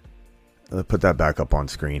 let's put that back up on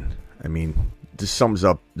screen. I mean, this sums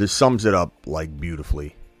it up like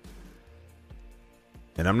beautifully.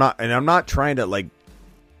 And I'm not trying to like.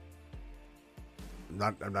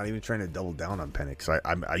 I'm not even trying to double down on Penix.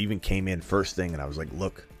 I even came in first thing and I was like,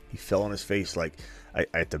 look, he fell on his face like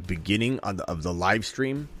at the beginning of the live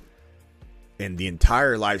stream, and the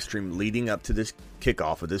entire live stream leading up to this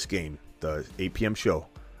kickoff of this game, the 8 p.m. show.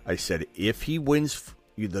 I said if he wins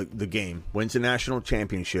the game, wins the national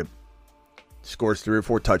championship, scores 3 or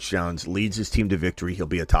 4 touchdowns, leads his team to victory, he'll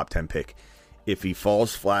be a top 10 pick. If he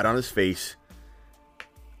falls flat on his face,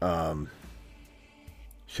 should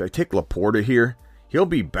I take Laporta here? He'll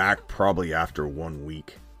be back probably after 1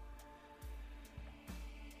 week.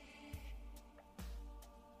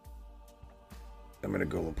 I'm going to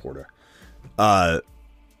go Laporta.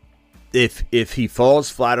 If he falls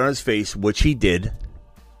flat on his face, which he did,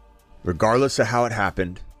 regardless of how it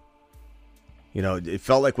happened, you know, it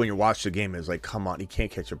felt like when you watched the game, it was like, come on, he can't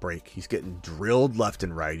catch a break. He's getting drilled left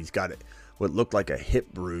and right. He's got what looked like a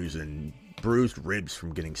hip bruise and bruised ribs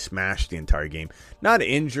from getting smashed the entire game. Not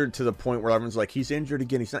injured to the point where everyone's like, he's injured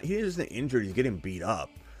again. He isn't injured. He's getting beat up.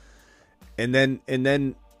 And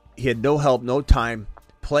then he had no help, no time.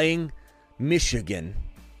 Playing Michigan,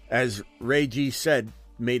 as Ray G said,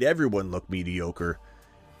 made everyone look mediocre.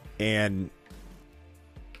 And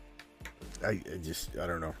I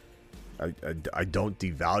don't know. I don't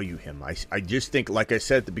devalue him. I just think, like I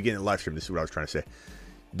said at the beginning of the live stream, this is what I was trying to say,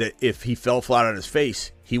 that if he fell flat on his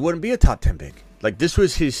face, he wouldn't be a top 10 pick. Like, this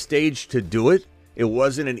was his stage to do it. It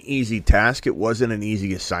wasn't an easy task. It wasn't an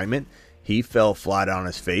easy assignment. He fell flat on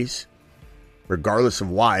his face, regardless of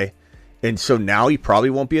why. And so now he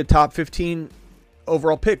probably won't be a top 15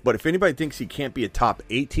 overall pick. But if anybody thinks he can't be a top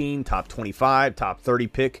 18, top 25, top 30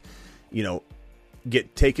 pick, you know,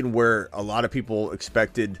 get taken where a lot of people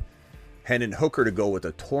expected Hendon Hooker to go with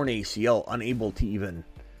a torn ACL, unable to even,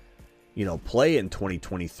 you know, play in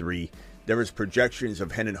 2023. There was projections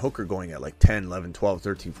of Hendon Hooker going at like 10, 11, 12,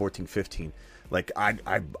 13, 14, 15. Like,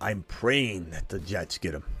 I'm praying that the Jets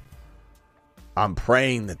get him. I'm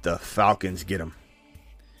praying that the Falcons get him.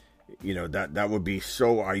 You know, that would be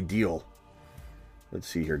so ideal. Let's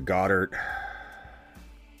see here. Goddard.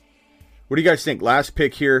 What do you guys think? Last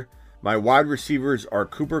pick here. My wide receivers are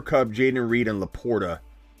Cooper Kupp, Jaden Reed, and Laporta.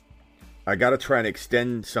 I got to try and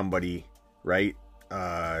extend somebody, right?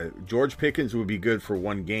 George Pickens would be good for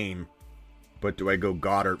 1 game, but do I go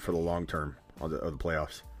Goddard for the long term of the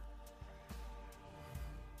playoffs?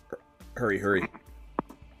 Hurry.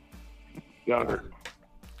 Goddard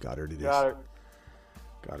it is.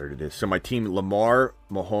 Goddard it is. So my team, Lamar,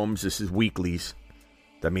 Mahomes, this is weeklies.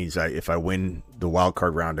 That means if I win the wild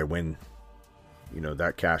card round, I win, you know,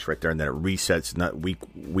 that cash right there, and then it resets. Not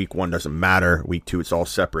week 1 doesn't matter. Week 2, it's all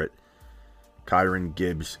separate. Kyron,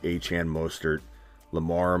 Gibbs, Achane, Mostert,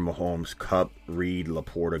 Lamar, Mahomes, Kupp, Reed,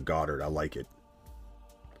 Laporta, Goddard. I like it.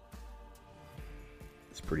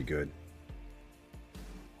 It's pretty good.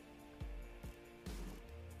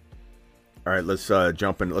 All right, let's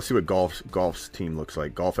jump in. Let's see what Golf's team looks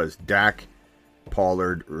like. Golf has Dak,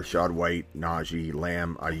 Pollard, Rachaad White, Najee,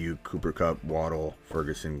 Lamb, Ayuk, Cooper Kupp, Waddle,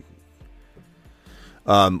 Ferguson.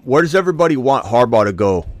 Where does everybody want Harbaugh to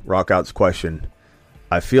go? Rockout's question.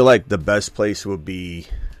 I feel like the best place would be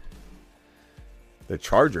the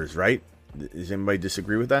Chargers, right? Does anybody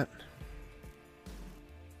disagree with that?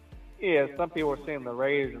 Yeah, some people are saying the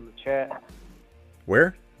Raiders in the chat.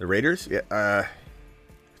 Where? The Raiders? Yeah, I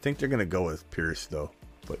think they're going to go with Pierce, though,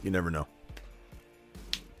 but you never know.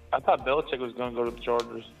 I thought Belichick was going to go to the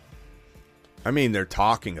Chargers. I mean, they're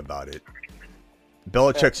talking about it.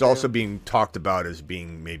 Belichick's also being talked about as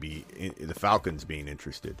being maybe the Falcons being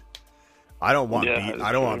interested. I don't want Bijan.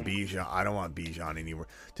 I don't want Bijan anywhere.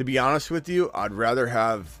 To be honest with you, I'd rather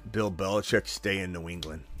have Bill Belichick stay in New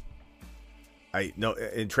England.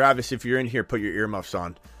 And Travis, if you're in here, put your earmuffs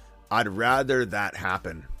on. I'd rather that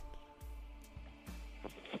happen.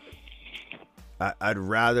 I'd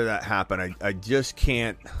rather that happen. I just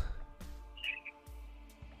can't.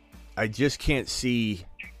 I just can't see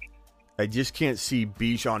I just can't see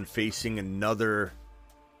Bijan facing another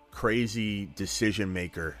crazy decision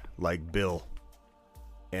maker like Bill.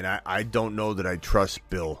 And I don't know that I trust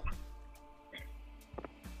Bill.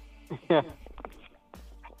 Well,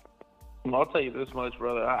 I'll tell you this much,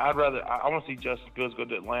 brother. I want to see Justin Fields go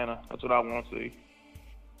to Atlanta. That's what I want to see.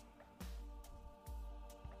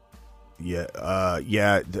 Yeah, I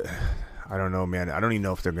don't know, man. I don't even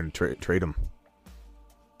know if they're going to trade him.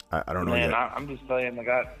 I don't know yet. I'm just saying,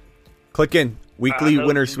 click in. Weekly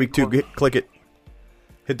winners, week 2. Click it.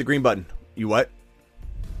 Hit the green button. You what?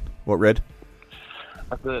 What, Red?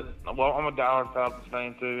 That's it. Well, I'm a diehard Falcons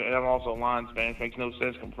fan, too, and I'm also a Lions fan. It makes no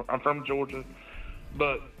sense. I'm from Georgia.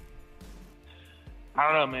 But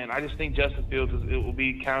I don't know, man. I just think Justin Fields, it will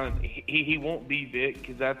be kind of – he won't be Vic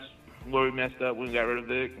because that's where we messed up when we got rid of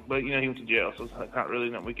Vic. But, he went to jail, so it's not really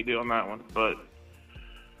nothing we could do on that one. But –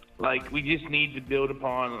 we just need to build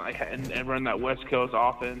upon and run that West Coast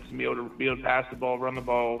offense and be able to pass the ball, run the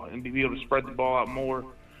ball, and be able to spread the ball out more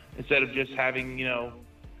instead of just having,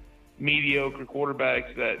 mediocre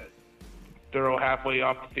quarterbacks that throw halfway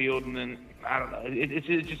off the field and then, I don't know. It's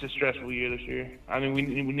just a stressful year this year. I mean, we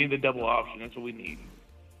need the double option. That's what we need.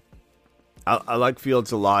 I like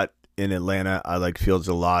Fields a lot in Atlanta. I like Fields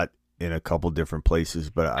a lot in a couple different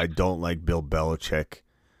places, but I don't like Bill Belichick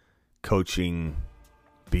coaching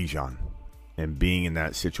Bijan and being in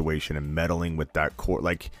that situation and meddling with that core.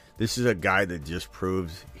 This is a guy that just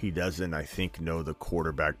proves he doesn't, I think, know the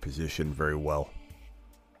quarterback position very well.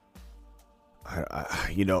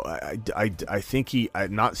 I think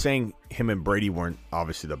I'm not saying him and Brady weren't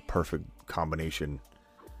obviously the perfect combination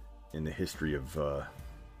in the history of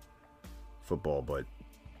football, but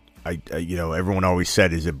everyone always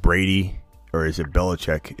said, is it Brady or is it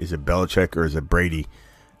Belichick? Is it Belichick or is it Brady?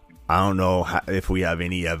 I don't know if we have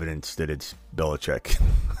any evidence that it's Belichick.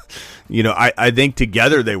 I think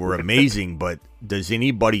together they were amazing, but does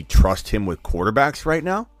anybody trust him with quarterbacks right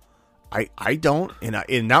now? I don't,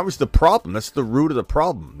 and that was the problem. That's the root of the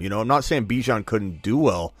problem. I'm not saying Bijan couldn't do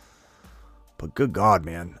well, but good God,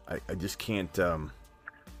 man, I just can't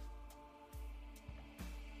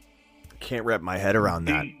wrap my head around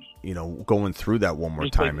that. Going through that one more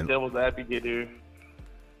time. And devil's advocate here.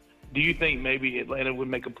 Do you think maybe Atlanta would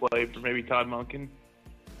make a play for maybe Todd Monken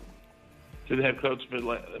to the head coach for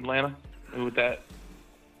Atlanta? With that,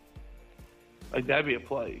 that'd be a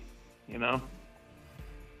play,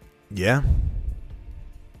 Yeah.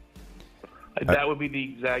 That would be the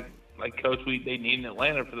exact coach they need in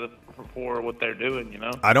Atlanta for what they're doing,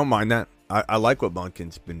 I don't mind that. I like what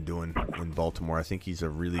Monken's been doing in Baltimore. I think he's a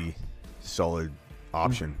really solid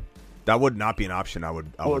option. That would not be an option I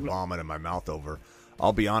would vomit in my mouth over.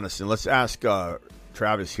 I'll be honest, and let's ask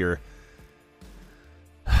Travis here.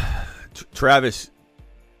 Travis,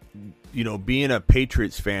 being a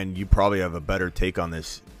Patriots fan, you probably have a better take on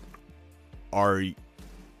this. Are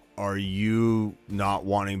you not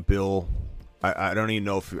wanting Bill? I don't even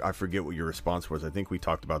know if I forget what your response was. I think we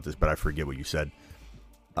talked about this, but I forget what you said.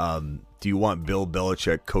 Do you want Bill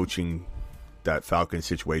Belichick coaching that Falcons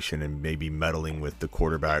situation and maybe meddling with the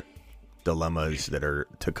quarterback dilemmas that are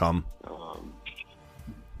to come?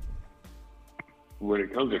 When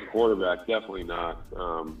it comes to quarterback, definitely not.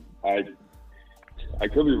 I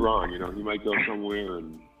could be wrong. He might go somewhere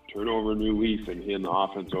and turn over a new leaf and hand the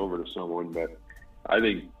offense over to someone. But I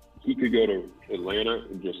think he could go to Atlanta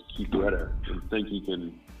and just keep Ritter and think he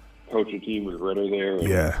can coach a team with Ritter there. And,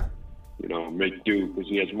 yeah. Make do because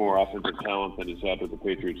he has more offensive talent than he's had with the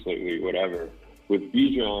Patriots lately, whatever. With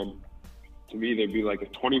Bijan, to me, there'd be like a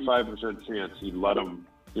 25% chance he'd let him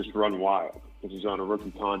just run wild because he's on a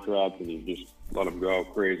rookie contract and he just let him go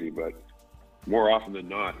crazy. But more often than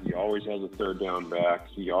not, he always has a third down back.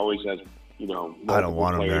 He always has, I don't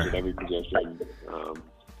want him players there at every position.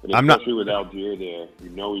 And I'm not, especially with Algier there,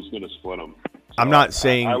 he's going to split them. So I'm not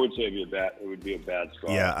saying I would say it would be a bad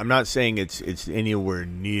spot. Yeah, I'm not saying it's anywhere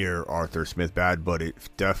near Arthur Smith bad, but it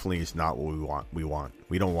definitely is not what we want.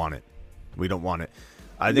 We don't want it. We don't want it.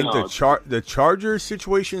 I think the Chargers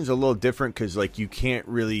situation is a little different because you can't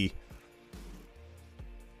really.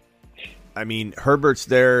 I mean, Herbert's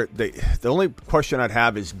there. The only question I'd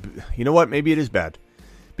have is, maybe it is bad,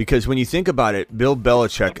 because when you think about it, Bill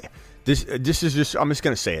Belichick. This is just. I'm just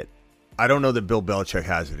going to say it. I don't know that Bill Belichick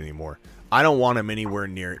has it anymore. I don't want him anywhere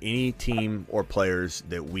near any team or players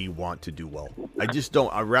that we want to do well. I just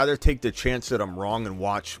don't. I'd rather take the chance that I'm wrong and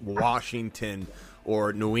watch Washington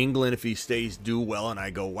or New England, if he stays, do well, and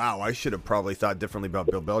I go, wow, I should have probably thought differently about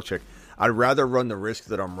Bill Belichick. I'd rather run the risk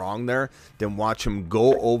that I'm wrong there than watch him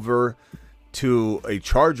go over to a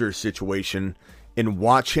Chargers situation and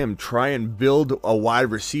watch him try and build a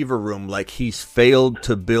wide receiver room like he's failed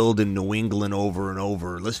to build in New England over and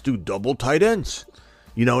over. Let's do double tight ends.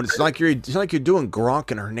 You know, it's like you're doing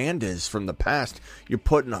Gronk and Hernandez from the past. You're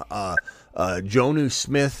putting Jonnu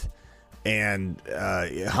Smith and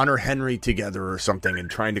Hunter Henry together or something,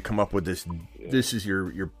 and trying to come up with this. This is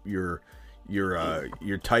your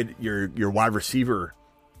wide receiver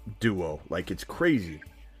duo. Like, it's crazy.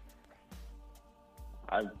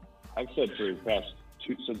 I've said for the past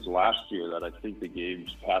since last year that I think the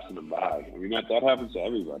game's passing them by. I mean, that happens to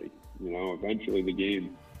everybody. You know, eventually the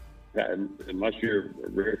game, unless you're a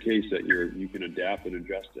rare case that you can adapt and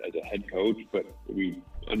adjust as a head coach, but we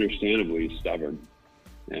understandably stubborn.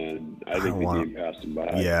 And I think the game passed him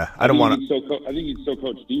by. Yeah, I think he'd still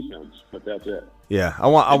coach defense, but that's it. Yeah, I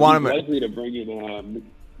want him likely to bring in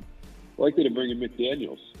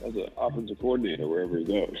McDaniels as an offensive coordinator wherever he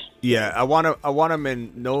goes. Yeah, I want him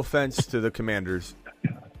in. No offense to the Commanders,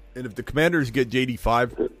 and if the Commanders get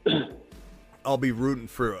JD5, I'll be rooting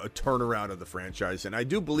for a turnaround of the franchise. And I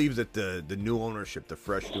do believe that the new ownership, the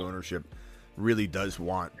fresh new ownership, really does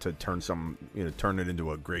want to turn it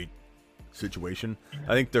into a great situation.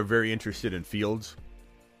 I think they're very interested in Fields.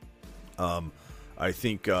 I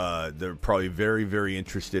think they're probably very, very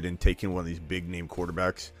interested in taking one of these big name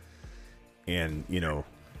quarterbacks. And,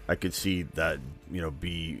 I could see that,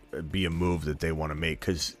 be a move that they want to make,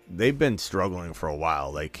 because they've been struggling for a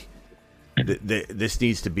while. Like, this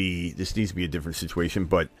needs to be a different situation.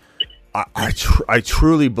 But I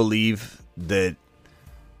truly believe that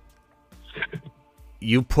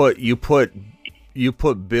you put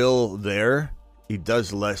Bill there, he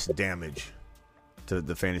does less damage to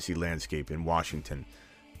the fantasy landscape in Washington.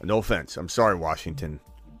 No offense, I'm sorry, Washington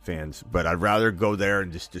fans, but I'd rather go there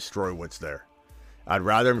and just destroy what's there. I'd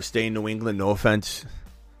rather him stay in New England. No offense.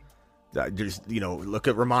 Just, look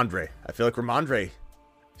at Ramondre. I feel like Ramondre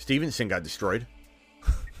Stevenson got destroyed.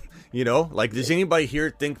 Does anybody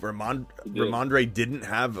here think Ramondre didn't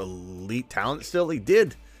have elite talent still? He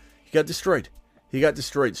did. He got destroyed.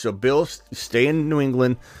 So Bill, stay in New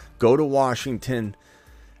England, go to Washington.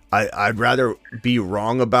 I'd rather be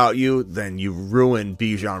wrong about you than you ruin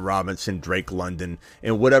Bijan Robinson, Drake London,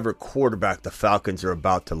 and whatever quarterback the Falcons are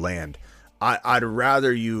about to land. I'd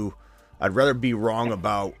rather be wrong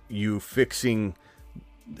about you fixing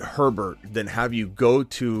Herbert than have you go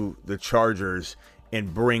to the Chargers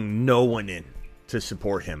and bring no one in to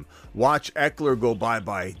support him. Watch Eckler go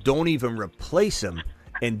bye-bye. Don't even replace him,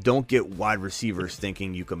 and don't get wide receivers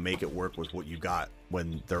thinking you can make it work with what you got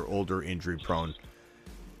when they're older, injury-prone,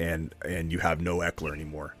 and you have no Eckler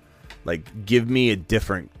anymore. Like, give me a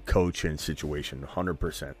different coach and situation,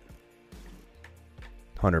 100%.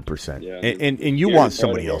 100%. Yeah, and you want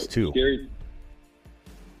somebody else too.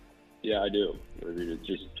 Yeah, I do. I mean, it's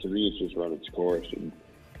just run its course, and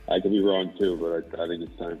I could be wrong too, but I think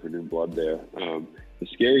it's time for new blood there. The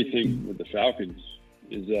scary thing with the Falcons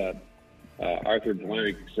is that Arthur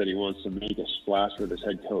Blank said he wants to make a splash with his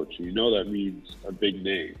head coach. That means a big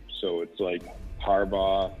name. So it's like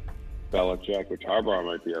Harbaugh, Belichick, which Harbaugh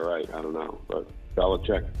might be all right. I don't know, but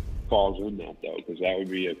Belichick falls in that though, because that would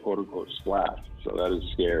be a quote-unquote splash. So that is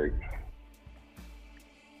scary.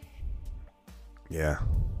 Yeah.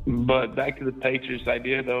 But back to the Patriots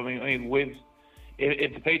idea, though. I mean,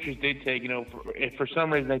 if the Patriots did take, if for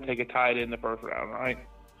some reason they take a tight end in the first round, right?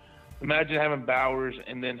 Imagine having Bowers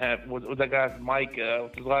and then have was that guy's Mike?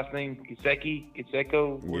 What's his last name? Gesicki? Yeah,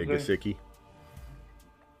 Gesicki.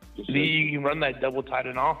 You can run that double tight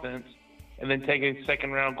end offense, and then take a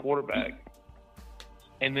second round quarterback,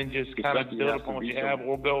 and then just kind of build upon what you have,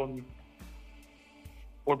 or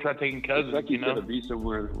try taking Cousins. Gesicki's got to be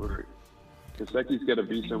somewhere where Gesicki's got to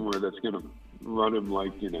be somewhere that's going to run him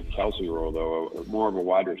like in a Kelsey role, though, more of a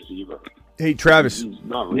wide receiver. Hey, Travis. He's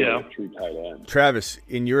not really a true tight end. Travis,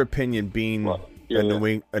 in your opinion, being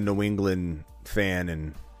a New England fan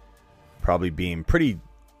and probably being pretty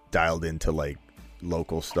dialed into like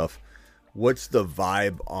local stuff, what's the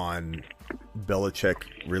vibe on Belichick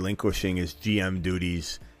relinquishing his GM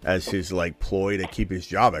duties as his like ploy to keep his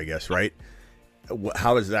job? I guess, right?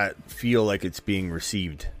 How does that feel like it's being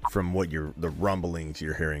received from what the rumblings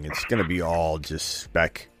you're hearing? It's going to be all just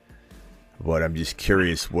spec, but I'm just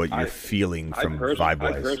curious what you're feeling from vibe-wise.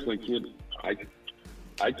 I personally can't.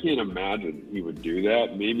 I can't imagine he would do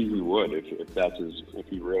that. Maybe he would if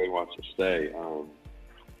he really wants to stay.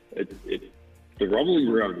 The rumbling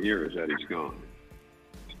around here is that he's gone.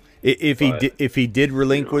 If he did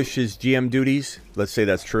relinquish his GM duties, let's say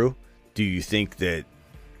that's true. Do you think that?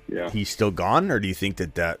 Yeah. He's still gone, or do you think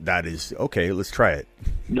that is okay? Let's try it.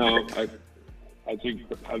 No,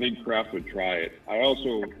 I think Kraft would try it. I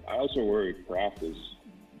also worry Kraft is,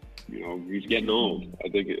 he's getting old.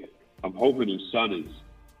 I'm hoping his son is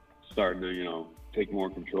starting to, take more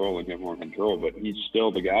control and get more control, but he's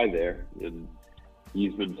still the guy there, and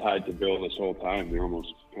he's been tied to Bill this whole time. They're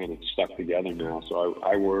almost kind of stuck together now, so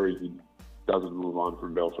I worry he doesn't move on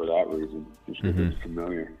from Bill for that reason, just because it's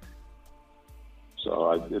familiar.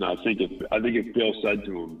 So I think if Bill said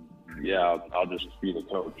to him, "Yeah, I'll just be the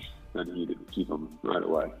coach," then he'd keep him right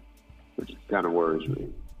away, which kind of worries me.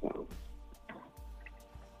 So.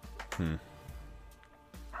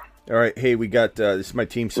 All right, hey, we got this is my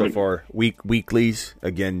team so far. Weeklies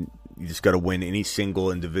again. You just got to win any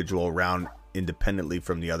single individual round independently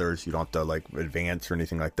from the others. You don't have to like advance or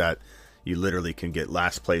anything like that. You literally can get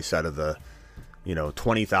last place out of the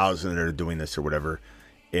 20,000 that are doing this or whatever.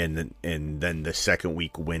 And then the second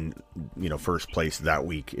week win, first place that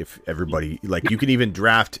week. If everybody, like, you can even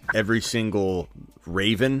draft every single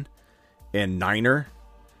Raven and Niner.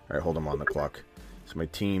 All right, hold them on the clock. So my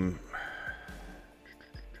team,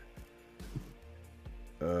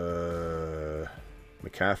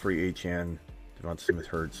 McCaffrey, Achane, Devonta Smith,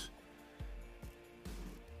 Hurts.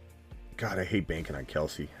 God, I hate banking on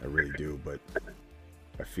Kelsey. I really do, but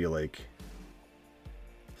I feel like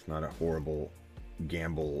it's not a horrible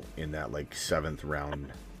gamble in that like 7th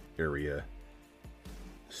round area.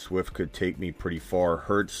 Swift could take me pretty far.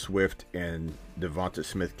 Hurts, Swift, and Devonta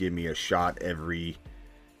Smith give me a shot every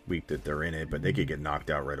week that they're in it, but they could get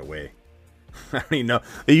knocked out right away. I don't even know.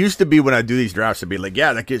 It used to be when I do these drafts, I'd be like,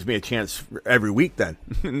 yeah, that gives me a chance every week then.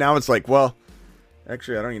 Now it's like, well,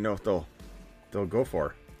 actually, I don't even know if they'll go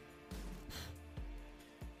for.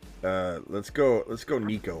 Let's go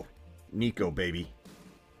Nico. Nico, baby.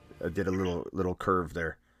 I did a little curve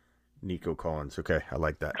there. Nico Collins. Okay, I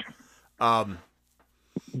like that.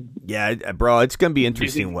 Yeah, bro, it's going to be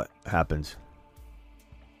interesting what happens.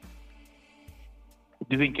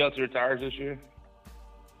 Do you think Kelsey retires this year?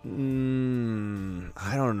 I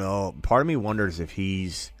don't know. Part of me wonders if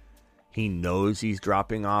he knows he's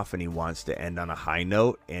dropping off and he wants to end on a high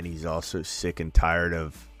note, and he's also sick and tired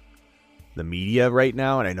of the media right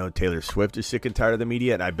now. And I know Taylor Swift is sick and tired of the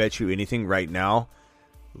media, and I bet you anything right now,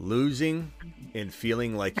 losing and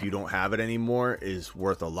feeling like you don't have it anymore is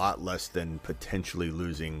worth a lot less than potentially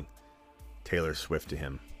losing Taylor Swift to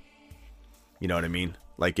him. You know what I mean?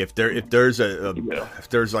 Like if there's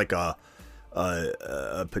like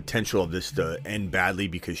a potential of this to end badly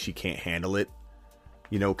because she can't handle it,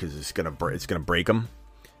 because it's gonna break him,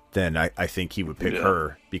 then I think he would pick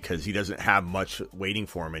her because he doesn't have much waiting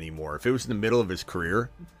for him anymore. If it was in the middle of his career,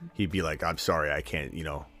 he'd be like, "I'm sorry, I can't,"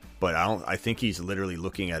 But I think he's literally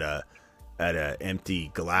looking at a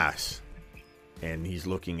empty glass, and he's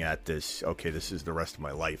looking at this. Okay, this is the rest of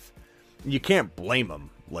my life. You can't blame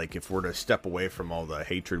him. Like if we're to step away from all the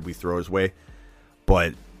hatred we throw his way,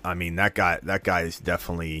 but I mean that guy is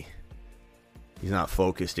definitely, he's not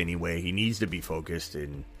focused anyway. He needs to be focused,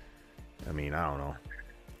 and I mean I don't know.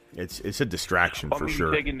 It's a distraction for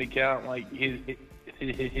sure. Taking into account like his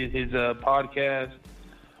podcast,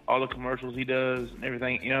 all the commercials he does and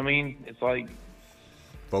everything, you know what I mean? It's like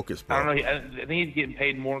focus, bro. I don't know. I think he's getting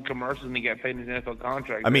paid more in commercials than he got paid in his NFL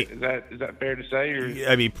contract. I mean, is that fair to say? Or?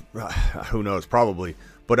 I mean, who knows? Probably.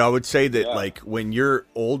 But I would say that like when you're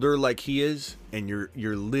older, like he is, and you're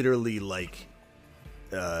literally like,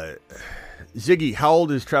 Ziggy. How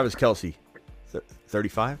old is Travis Kelce?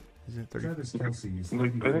 35. Is it 30? Travis Kelce is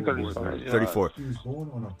 34. He was born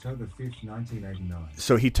on October 5th, 1989.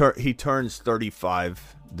 So he turns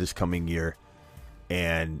 35 this coming year,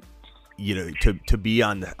 and to be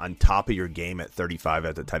on top of your game at 35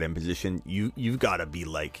 at the tight end position, you've got to be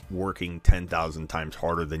like working 10,000 times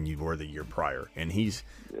harder than you were the year prior, and he's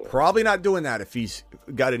probably not doing that if he's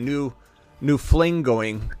got a new fling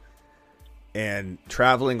going and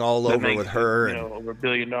traveling all over with her, over $1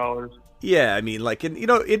 billion. Yeah, I mean, like,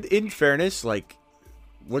 in fairness, like,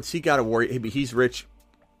 what's he got to worry? He's rich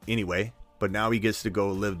anyway, but now he gets to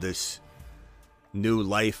go live this new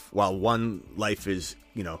life while one life is,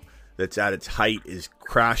 that's at its height is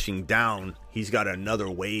crashing down. He's got another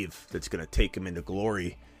wave that's going to take him into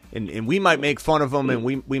glory. And we might make fun of him, and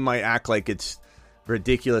we might act like it's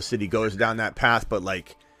ridiculous that he goes down that path, but,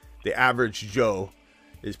 like, the average Joe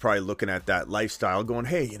is probably looking at that lifestyle going,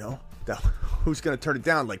 hey, who's going to turn it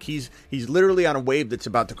down? Like he's literally on a wave that's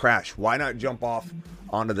about to crash. Why not jump off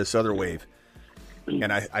onto this other wave?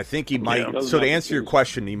 And I think he might. So to answer your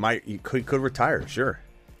question, he could retire. Sure,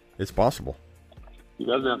 it's possible. He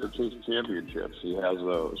doesn't have to chase championships. He has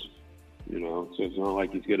those, So it's not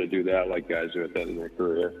like he's going to do that like guys do at the end of their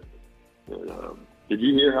career. And, did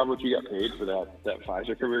you hear how much he got paid for that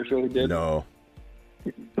Pfizer commercial he did? No.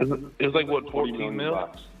 It was like what, 14 mil?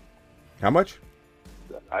 Bucks. How much?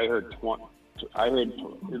 I heard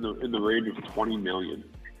in the range of 20 million.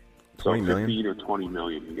 20 million? 15 or 20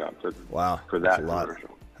 million he got for That's that a lot. commercial.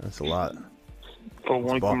 That's a lot. For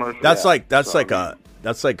one commercial. That's like a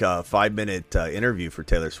 5-minute interview for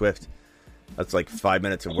Taylor Swift. That's like 5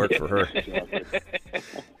 minutes of work for her.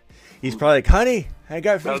 He's probably like, honey, I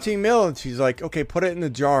got 15 mil. And she's like, okay, put it in the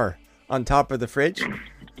jar on top of the fridge.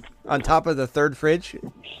 On top of the third fridge.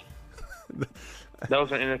 That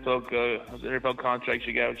was an NFL contract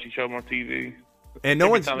she got. She showed him on TV. And no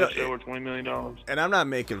one's show her $20 million. And I'm not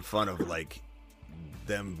making fun of like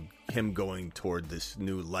him going toward this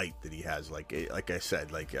new light that he has. Like I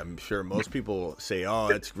said, like I'm sure most people say, "Oh,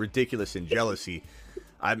 it's ridiculous and jealousy."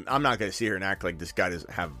 I'm not going to sit here and act like this guy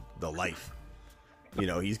doesn't have the life. You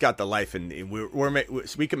know, he's got the life, and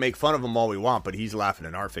we can make fun of him all we want, but he's laughing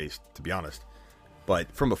in our face, to be honest.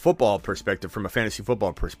 But from a football perspective, from a fantasy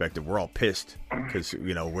football perspective, we're all pissed because,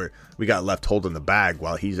 you know, we got left holding the bag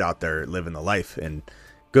while he's out there living the life, and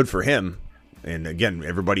good for him. And again,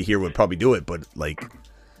 everybody here would probably do it, but like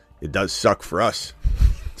it does suck for us.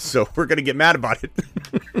 So we're going to get mad about it.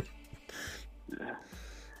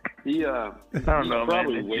 He's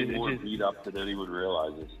probably man. way more beat up than anyone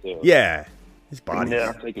realizes, too. Yeah. His body's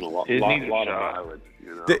taking a lot of mileage,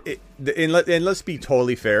 you know? And let's be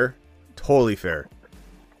totally fair. Totally fair.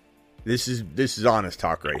 This is honest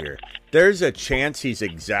talk right here. There's a chance he's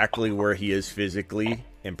exactly where he is physically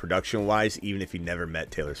and production wise, even if he never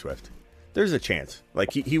met Taylor Swift. There's a chance.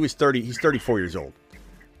 Like he was 30. He's 34 years old.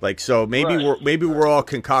 Like so, maybe we're all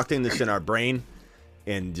concocting this in our brain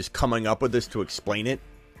and just coming up with this to explain it.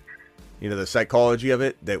 You know, the psychology of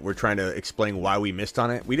it, that we're trying to explain why we missed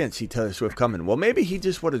on it. We didn't see Taylor Swift coming. Well, maybe he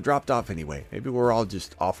just would have dropped off anyway. Maybe we're all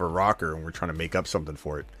just off a rocker and we're trying to make up something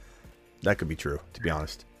for it. That could be true, to be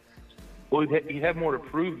honest. Well, he'd have more to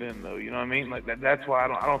prove then, though. You know what I mean? Like that's why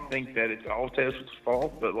I don't think that it's all Taylor Swift's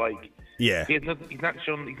fault. But like, yeah, he's not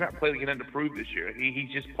played like he had to prove this year. He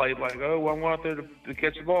just played like, oh, well, I went out there to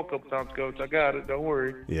catch the ball a couple times, coach. I got it. Don't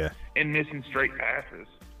worry. Yeah. And missing straight passes.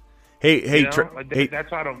 Hey,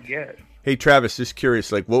 that's what I don't get. Hey, Travis, just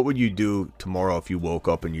curious, like, what would you do tomorrow if you woke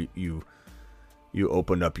up and you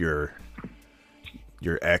opened up your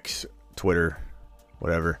X, Twitter,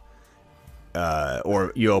 whatever,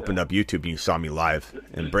 or you opened up YouTube and you saw me live?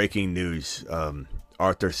 And breaking news: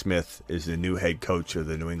 Arthur Smith is the new head coach of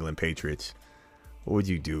the New England Patriots. What would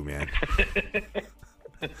you do, man?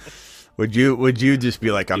 Would you just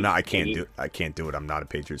be like, I can't do it. I'm not a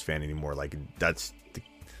Patriots fan anymore. Like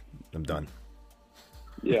I'm done.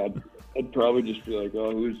 Yeah. I'd probably just be like,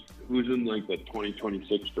 oh, who's in like the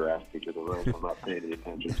 2026 draft, because I'm not paying any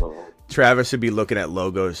attention to that. Travis would be looking at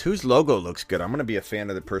logos. Whose logo looks good? I'm going to be a fan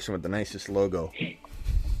of the person with the nicest logo.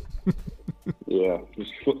 Yeah,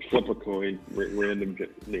 just flip a coin, random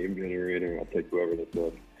name generator. I'll take whoever that's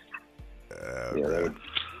good.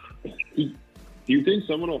 Do you think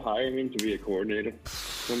someone will hire him to be a coordinator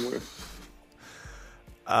somewhere?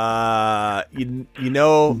 You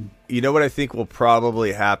know what I think will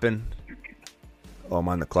probably happen? Oh, I'm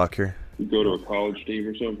on the clock here. You go to a college team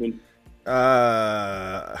or something?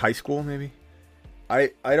 High school maybe.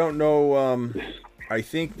 I don't know. I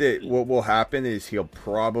think that what will happen is he'll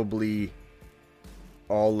probably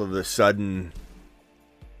all of a sudden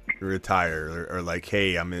retire or like,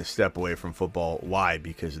 hey, I'm going to step away from football. Why?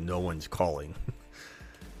 Because no one's calling.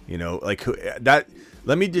 You know, like that.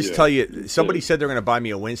 Let me just tell you, somebody said they're going to buy me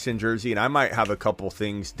a Winston jersey, and I might have a couple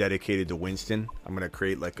things dedicated to Winston. I'm going to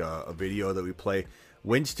create like a video that we play.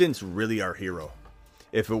 Winston's really our hero.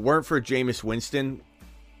 If it weren't for Jameis Winston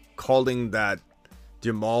calling that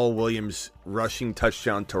Jamal Williams rushing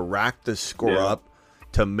touchdown to rack the score up,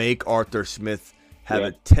 to make Arthur Smith have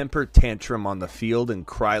a temper tantrum on the field and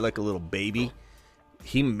cry like a little baby,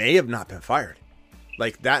 he may have not been fired.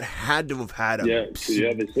 Like, that had to have had a... Yeah,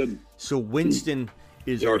 they said... So Winston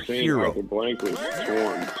is our hero. Arthur Blank was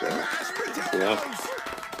torn, so... Yeah.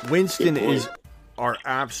 Winston is our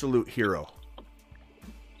absolute hero.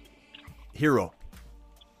 Hero.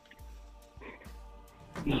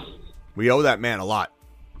 We owe that man a lot.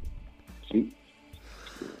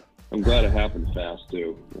 I'm glad it happened fast,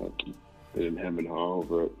 too. They didn't hem and haw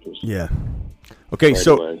over it. Yeah. Okay,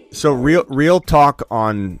 right so real talk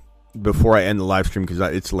on... Before I end the live stream, because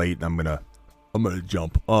it's late, and I'm gonna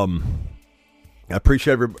jump. I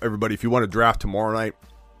appreciate everybody. If you want to draft tomorrow night,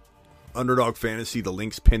 Underdog Fantasy, the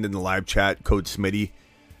link's pinned in the live chat. Code Smitty.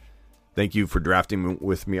 Thank you for drafting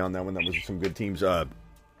with me on that one. That was some good teams.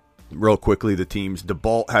 Real quickly, the teams.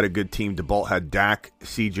 DeBalt had a good team. DeBalt had Dak,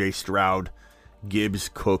 C.J. Stroud, Gibbs,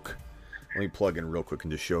 Cook, Let me plug in real quick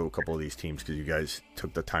and just show a couple of these teams because you guys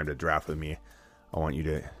took the time to draft with me. I want you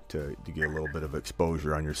to get a little bit of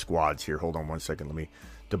exposure on your squads here. Hold on 1 second. Let me.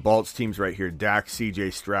 DeBalt's teams right here. Dak,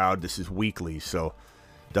 CJ Stroud. This is weekly, so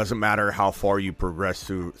doesn't matter how far you progress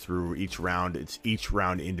through each round. It's each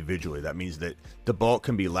round individually. That means that DeBalt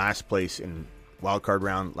can be last place in wild card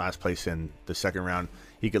round, last place in the second round.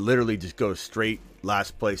 He could literally just go straight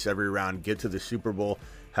last place every round, get to the Super Bowl,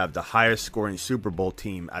 have the highest scoring Super Bowl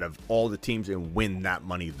team out of all the teams, and win that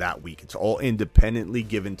money that week. It's all independently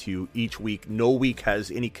given to you each week. No week has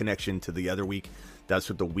any connection to the other week. That's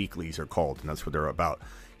what the weeklies are called, and that's what they're about.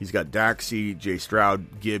 He's got Dak, CJ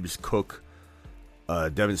Stroud, Gibbs, Cook,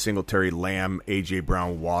 Devin Singletary, Lamb, A.J.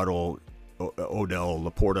 Brown, Waddle, Odell,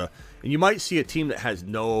 Laporta. And you might see a team that has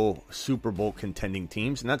no Super Bowl contending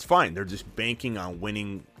teams, and that's fine. They're just banking on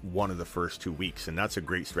winning one of the first 2 weeks, and that's a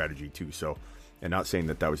great strategy too. So, and not saying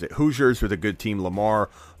that was it. Hoosiers with a good team. Lamar,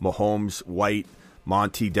 Mahomes, White,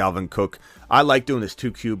 Monty, Dalvin Cook. I like doing this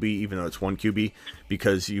 2 QB, even though it's 1 QB,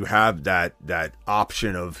 because you have that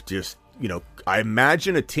option of just, I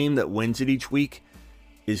imagine a team that wins it each week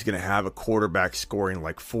is going to have a quarterback scoring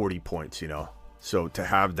like 40 points, So to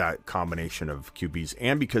have that combination of QBs,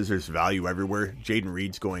 and because there's value everywhere, Jaden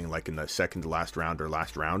Reed's going like in the second to last round or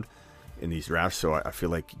last round in these drafts. So I feel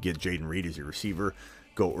like you get Jaden Reed as your receiver,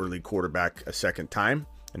 go early quarterback a second time,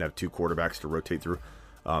 and have 2 quarterbacks to rotate through.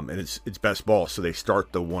 And it's best ball, so they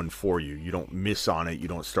start the one for you. You don't miss on it. You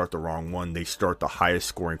don't start the wrong one. They start the highest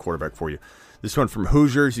scoring quarterback for you. This one from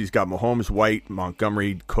Hoosiers, he's got Mahomes, White,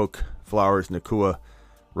 Montgomery, Cook, Flowers, Nakua,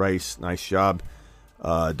 Rice, nice job.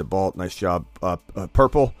 DeBalt, nice job.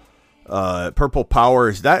 Purple Power,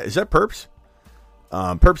 is that Perps?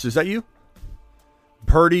 Perps, is that you?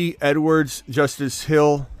 Purdy, Edwards, Justice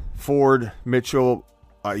Hill, Ford, Mitchell,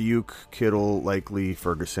 Ayuk, Kittle, Likely,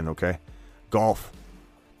 Ferguson, okay. Golf,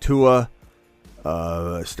 Tua,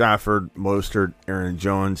 Stafford, Mostert, Aaron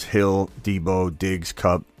Jones, Hill, Debo, Diggs,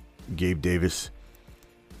 Cup, Gabe Davis.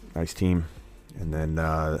 Nice team. And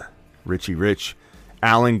then Richie Rich,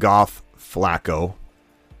 Allen, Goff, Flacco,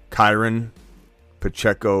 Kyron,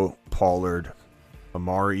 Pacheco, Pollard,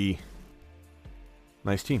 Amari.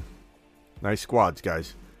 Nice team. Nice squads,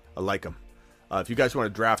 guys. I like them. If you guys want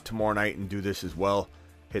to draft tomorrow night and do this as well,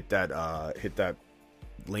 hit that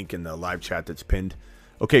link in the live chat that's pinned.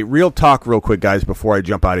 Okay, real talk real quick, guys, before I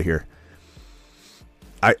jump out of here.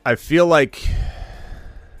 I feel like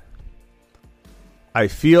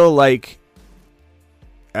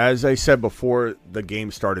as I said before the game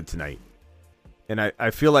started tonight, and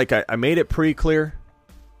I feel like I made it pretty clear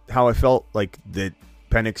how I felt like that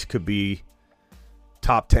Penix could be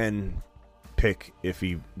top 10 pick if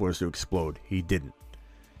he was to explode. He didn't.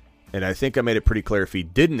 And I think I made it pretty clear if he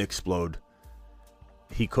didn't explode,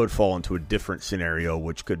 he could fall into a different scenario,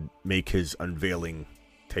 which could make his unveiling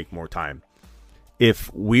take more time.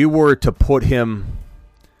 If we were to put him...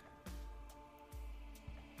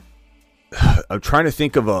 I'm trying to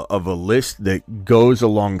think of a list that goes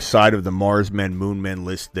alongside of the Marsmen, Moonmen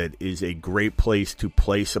list that is a great place to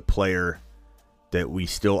place a player that we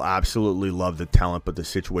still absolutely love the talent, but the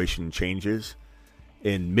situation changes.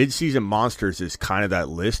 And Midseason Monsters is kind of that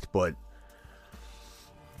list, but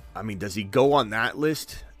I mean, does he go on that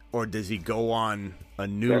list or does he go on a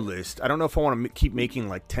new list? I don't know if I want to keep making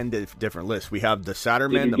like 10 different lists. We have the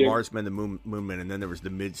Sattermen, the Marsmen, the Moonmen, and then there was the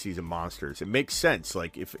Midseason Monsters. It makes sense.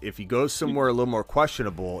 Like if he goes somewhere a little more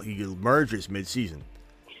questionable, he merges midseason.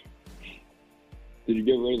 Did you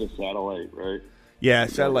get rid of the satellite, right? Yeah,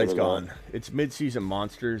 satellite's gone. It's Midseason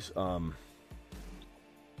Monsters.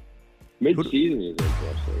 Mid-season is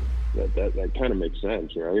interesting. That kind of makes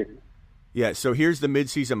sense, right? Yeah, so here's the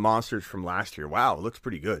Midseason Monsters from last year. Wow, it looks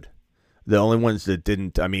pretty good. The only ones that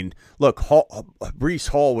didn't, I mean, look, Breece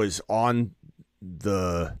Hall was on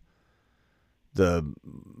the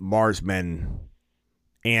Marsmen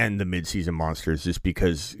and the Midseason Monsters just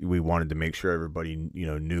because we wanted to make sure everybody,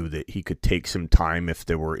 knew that he could take some time if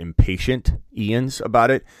there were impatient Ians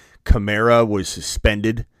about it. Kamara was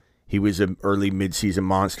suspended. He was an early midseason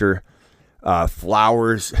monster.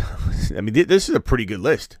 Flowers. I mean, this is a pretty good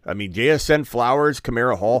list. I mean, JSN, Flowers,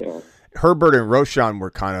 Kamara, Hall. Yeah. Herbert and Roshan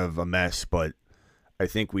were kind of a mess, but I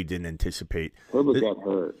think we didn't anticipate. Herbert got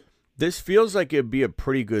hurt. This feels like it'd be a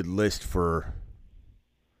pretty good list for...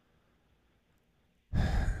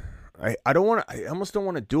 I almost don't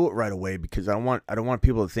want to do it right away because I don't want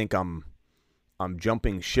people to think I'm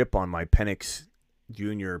jumping ship on my Penix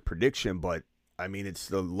Jr. prediction, but I mean it's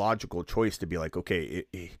the logical choice to be like, okay,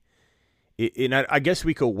 and I guess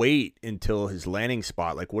we could wait until his landing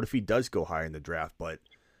spot. Like, what if he does go higher in the draft? But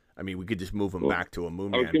I mean, we could just move him back to a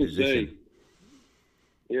Moonman position.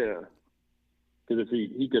 Yeah, Because if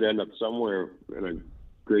he could end up somewhere in a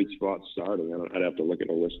great spot starting, I'd have to look at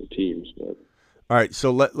a list of teams. But all right,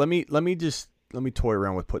 so let me toy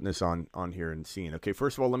around with putting this on here and seeing. Okay,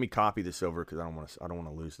 first of all, let me copy this over because I don't want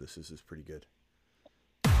to lose this. This is pretty good.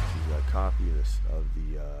 This is a copy of this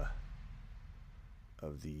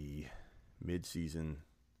of the mid-season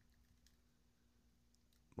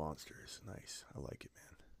monsters. Nice, I like it,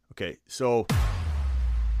 man. Okay, so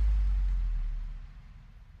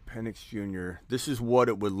Penix Jr. This is what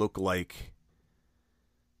it would look like.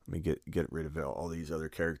 Let me get rid of all these other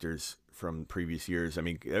characters from previous years. I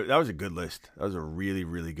mean, that was a good list. That was a really,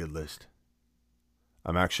 really good list.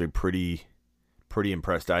 I'm actually pretty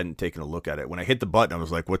impressed. I hadn't taken a look at it. When I hit the button, I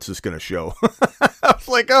was like, what's this going to show? I was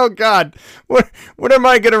like, oh, God, what am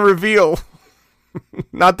I going to reveal?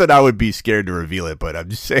 Not that I would be scared to reveal it, but I'm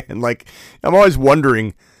just saying, like, I'm always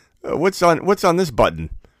wondering what's on this button.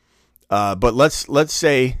 But let's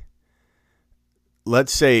say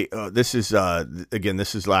this is again,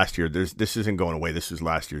 this is last year. This isn't going away. This is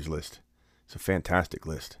last year's list. It's a fantastic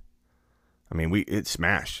list. I mean, it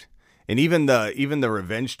smashed. And even the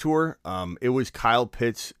Revenge Tour, it was Kyle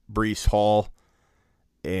Pitts, Breece Hall,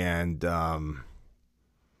 and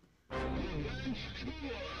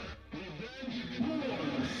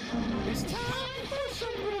It's time for some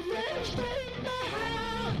revenge,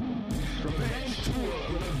 Revenge Tour,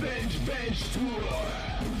 Revenge Tour.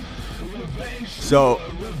 So,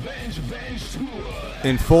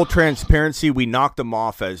 in full transparency, we knocked them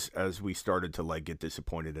off as we started to like get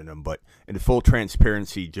disappointed in them. But in full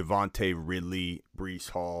transparency, Javonte, Ridley, Breece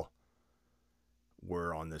Hall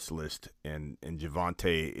were on this list, and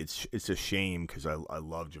Javonte, it's a shame because I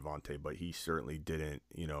love Javonte, but he certainly didn't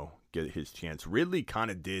get his chance. Ridley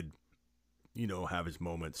kind of did have his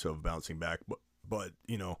moments of bouncing back, but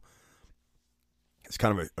it's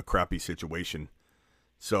kind of a crappy situation.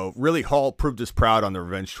 So really, Hall proved us proud on the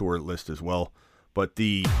Revenge Tour list as well. But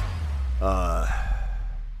the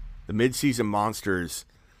midseason monsters,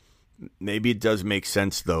 maybe it does make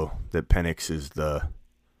sense though that Penix is the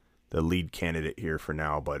lead candidate here for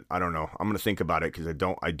now. But I don't know. I'm going to think about it because I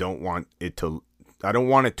don't want it to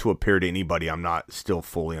appear to anybody I'm not still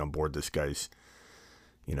fully on board this guy's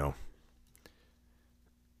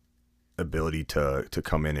ability to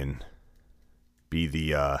come in and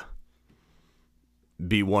be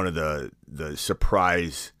one of the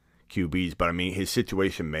surprise QBs, but I mean his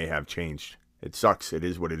situation may have changed. It sucks. It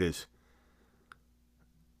is what it is.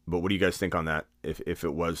 But what do you guys think on that? If he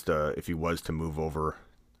was to move over,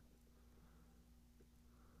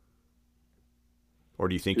 or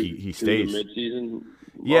do you think he stays? Mid-season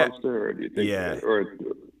monster, or do you think?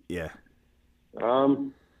 Yeah.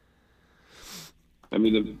 I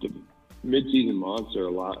mean the mid-season monster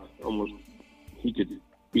almost he could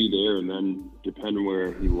be there, and then depending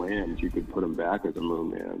where he lands, you could put him back as a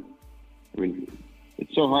moon man. I mean,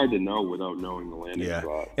 it's so hard to know without knowing the landing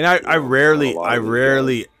spot. And I rarely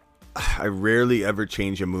ever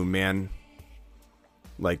change a moon man.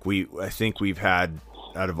 Like I think we've had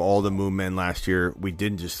out of all the moon men last year, we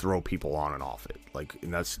didn't just throw people on and off it. Like,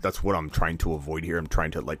 and that's what I'm trying to avoid here. I'm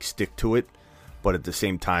trying to like stick to it, but at the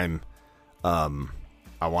same time, I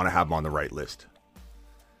want to have him on the right list.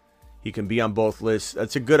 He can be on both lists.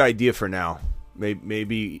 That's a good idea for now.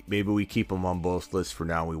 Maybe we keep him on both lists for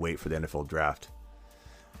now and we wait for the NFL draft.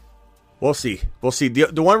 We'll see.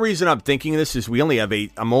 The one reason I'm thinking of this is we only have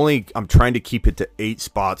 8. I'm trying to keep it to 8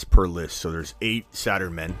 spots per list. So there's 8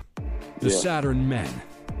 Saturn men. The Saturn men.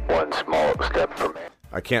 One small step for man.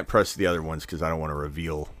 I can't press the other ones because I don't want to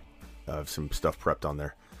reveal some stuff prepped on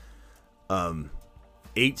there.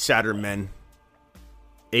 8 Saturn men,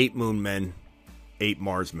 8 moon men, 8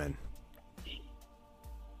 Mars men.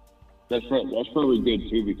 That's probably good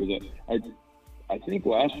too, because I think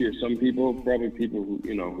last year some people, probably people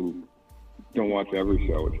who don't watch every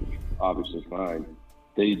show, which is obviously fine,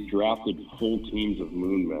 they drafted full teams of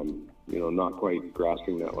moon men. Not quite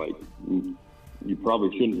grasping that like you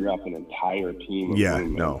probably shouldn't draft an entire team of moon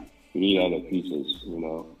men. No. You need other pieces,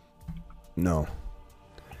 No.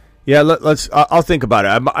 Yeah, let's. I'll think about it.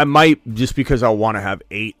 I might, just because I want to have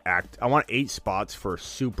 8 I want 8 spots for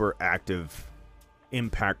super active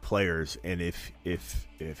impact players, and if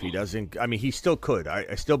he doesn't, I mean, he still could.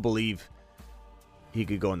 I still believe he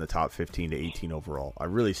could go in the top 15 to 18 overall. I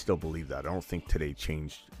really still believe that. I don't think today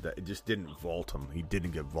changed that. It just didn't vault him. He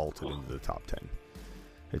didn't get vaulted into the top 10.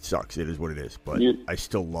 It sucks. It is what it is. But I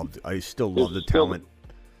still love the talent.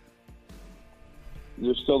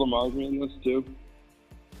 There's still the Marsman list too.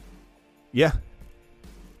 Yeah.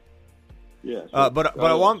 Yeah. But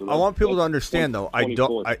I want people to understand though.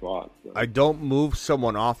 I don't move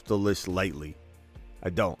someone off the list lightly. I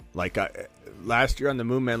don't. Like last year on the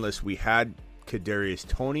Moon Man list, we had Kadarius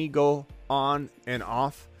Toney go on and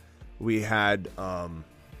off. We had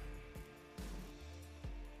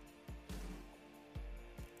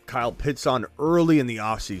Kyle Pitts on early in the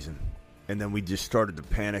offseason. And then we just started to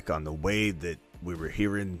panic on the way that we were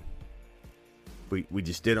hearing. We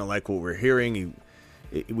just didn't like what we were hearing.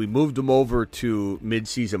 We moved him over to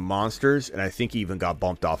midseason monsters, and I think he even got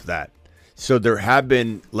bumped off that. So there have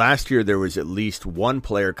been, last year there was at least one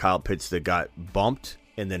player, Kyle Pitts, that got bumped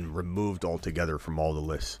and then removed altogether from all the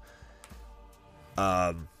lists.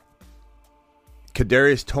 Kadarius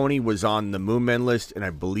Toney was on the Moon Men list and I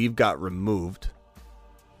believe got removed.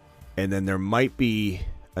 And then there might be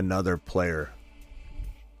another player.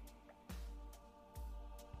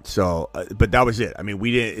 So, but that was it. I mean,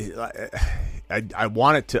 we didn't. I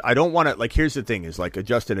wanted to. I don't want to. Like, here's the thing: is like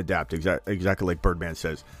adjust and adapt. Exactly like Birdman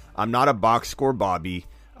says. I'm not a box score Bobby.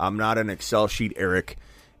 I'm not an Excel sheet Eric.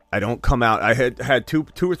 I don't come out. I had two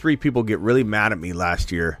or three people get really mad at me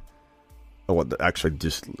last year. Oh, actually,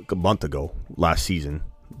 just a month ago, last season,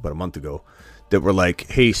 but a month ago, that were like,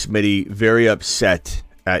 "Hey, Smitty, very upset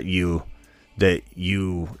at you that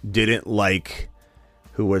you didn't like."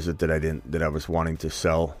 Who was it that I was wanting to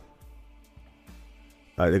sell?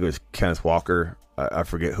 I think it was Kenneth Walker. I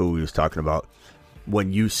forget who he was talking about.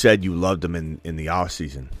 When you said you loved him in the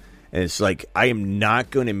offseason. And it's like, I am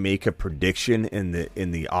not going to make a prediction in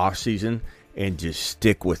the offseason and just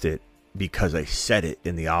stick with it because I said it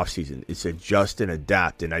in the offseason. It's adjust and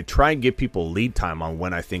adapt. And I try and give people lead time on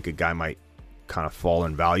when I think a guy might kind of fall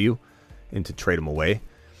in value and to trade him away.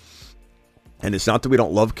 And it's not that we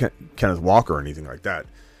don't love Kenneth Walker or anything like that.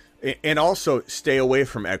 And also, stay away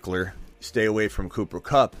from Eckler, stay away from Cooper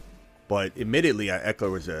Kupp. But admittedly,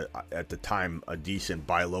 Eckler was, at the time, a decent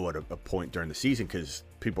buy low at a point during the season because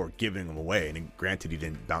people were giving him away. And granted, he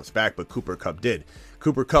didn't bounce back, but Cooper Kupp did.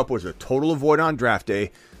 Cooper Kupp was a total avoid on draft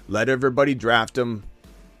day. Let everybody draft him,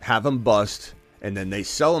 have him bust, and then they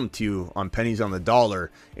sell him to you on pennies on the dollar,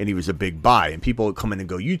 and he was a big buy. And people would come in and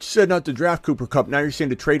go, "You said not to draft Cooper Kupp. Now you're saying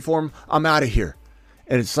to trade for him. I'm out of here."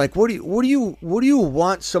 And it's like, what do you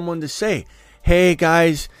want someone to say? "Hey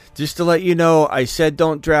guys, just to let you know, I said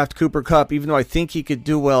don't draft Cooper Kupp, even though I think he could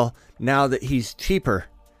do well now that he's cheaper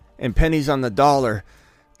and pennies on the dollar.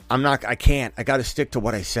 I can't. I got to stick to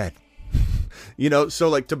what I said." So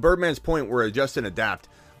like to Birdman's point, we're adjust and adapt.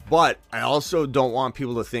 But I also don't want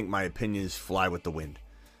people to think my opinions fly with the wind.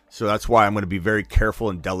 So that's why I'm going to be very careful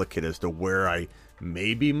and delicate as to where I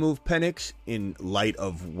maybe move Penix in light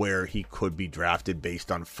of where he could be drafted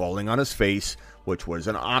based on falling on his face, which was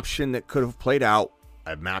an option that could have played out.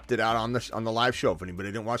 I mapped it out on the live show. If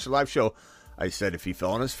anybody didn't watch the live show, I said if he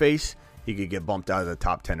fell on his face, he could get bumped out of the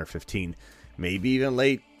top 10 or 15, maybe even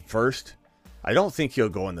late first. I don't think he'll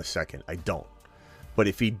go in the second. I don't. But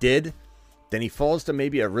if he did, then he falls to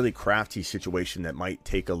maybe a really crafty situation that might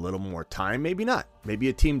take a little more time. Maybe not. Maybe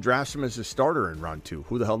a team drafts him as a starter in round 2.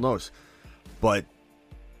 Who the hell knows? But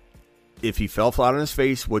if he fell flat on his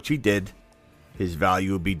face, which he did, his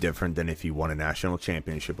value would be different than if he won a national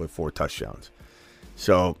championship with 4 touchdowns.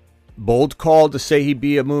 So, bold call to say he'd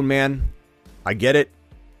be a Moon Man. I get it,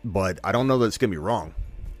 but I don't know that it's going to be wrong.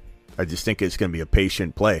 I just think it's going to be a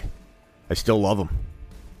patient play. I still love him.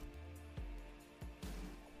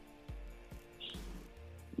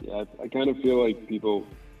 Yeah, I kind of feel like people,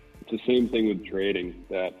 it's the same thing with trading,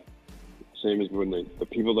 that same as when the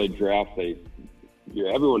people they draft,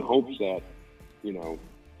 everyone hopes that,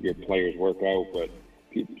 your players work out, but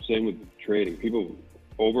same with trading. People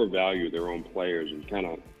overvalue their own players and kind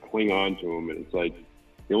of cling on to them, and it's like,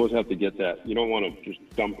 you almost have to get that, you don't want to just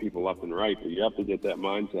dump people left and right, but you have to get that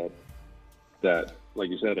mindset that, like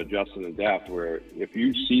you said, adjust and adapt, where if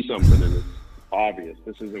you see something and it's obvious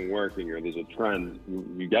this isn't working or there's a trend,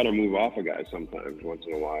 you got to move off a guy sometimes once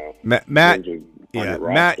in a while. Matt,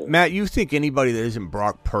 you think anybody that isn't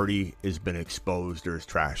Brock Purdy has been exposed or is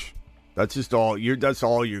trash? That's just all that's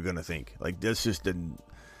all you're gonna think. Like that's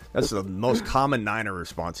the most common Niner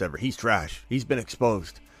response ever. He's trash. He's been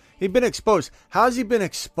exposed. He's been exposed. How's he been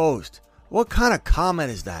exposed? What kind of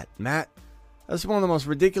comment is that, Matt? That's one of the most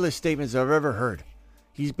ridiculous statements I've ever heard.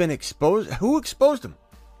 He's been exposed. Who exposed him?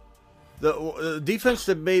 The defense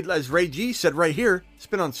that made, as Ray G said right here, it's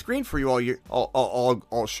been on screen for you all year,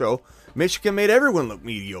 all show. Michigan made everyone look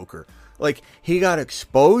mediocre. Like, he got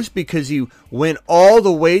exposed because he went all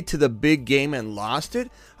the way to the big game and lost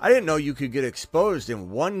it? I didn't know you could get exposed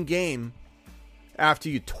in one game after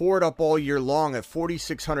you tore it up all year long at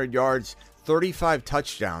 4,600 yards, 35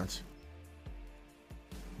 touchdowns.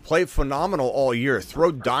 Played phenomenal all year.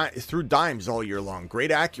 Threw dimes all year long.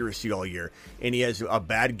 Great accuracy all year. And he has a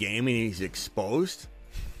bad game and he's exposed?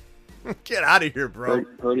 Get out of here, bro.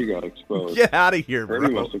 Purdy got exposed. Get out of here, bro.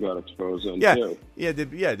 Purdy must have got exposed then, too.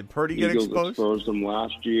 Did Purdy get Eagles exposed? Exposed him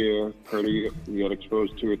last year. Purdy got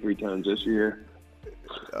exposed 2 or 3 times this year.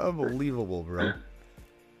 Unbelievable, bro.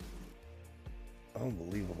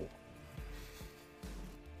 Unbelievable.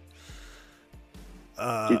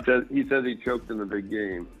 He says he choked in the big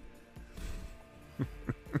game.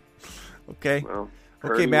 Okay. Well,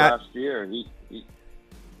 okay, Matt. Last year,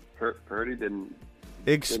 Purdy didn't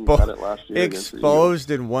cut it last year. Exposed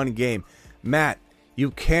in one game. Matt, you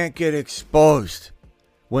can't get exposed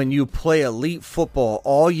when you play elite football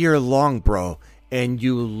all year long, bro, and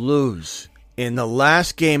you lose in the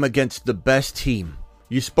last game against the best team.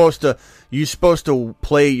 You're supposed to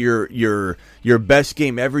play your best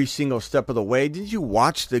game every single step of the way. Did you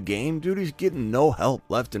watch the game, dude? He's getting no help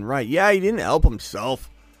left and right. Yeah, he didn't help himself.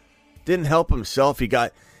 He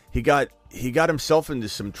got himself into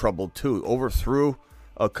some trouble too. Overthrew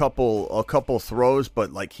a couple throws,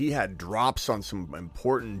 but like he had drops on some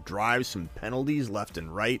important drives, some penalties left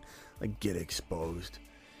and right. Like, get exposed.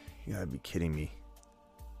 You gotta be kidding me.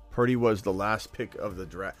 Purdy was the last pick of the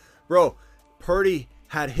draft, bro. Purdy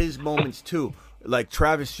had his moments too. Like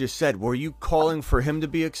Travis just said, were you calling for him to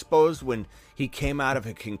be exposed when he came out of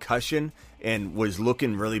a concussion and was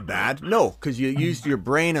looking really bad? No, because you used your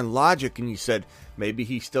brain and logic and you said maybe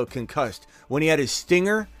he's still concussed. When he had his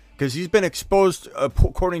stinger, because he's been exposed,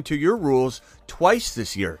 according to your rules, twice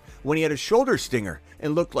this year. When he had a shoulder stinger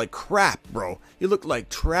and looked like crap, bro. He looked like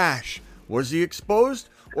trash. Was he exposed?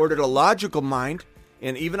 Or did a logical mind,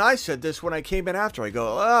 and even I said this when I came in after, I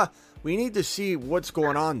go, we need to see what's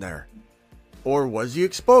going on there. Or was he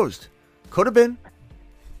exposed? Could have been.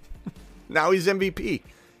 Now he's MVP.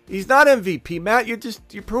 He's not MVP, Matt. You're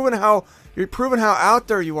proving how out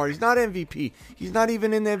there you are. He's not MVP. He's not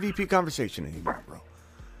even in the MVP conversation anymore, bro.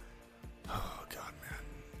 Oh God, man.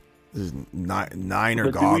 This is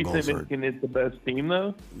Niner goggles. Do we think Michigan is the best team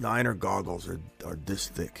though? Niner goggles are this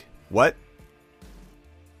thick. What?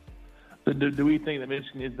 Do we think that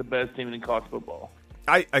Michigan is the best team in college football?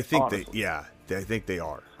 I think honestly. I think they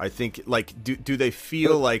are. I think, like, do they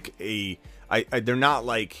feel like they're not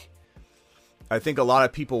like, I think a lot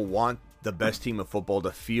of people want the best team of football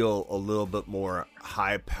to feel a little bit more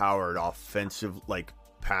high-powered offensive, like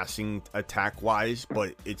passing attack-wise,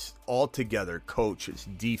 but it's all together. Coach, it's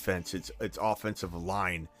defense, it's offensive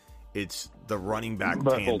line, it's the running back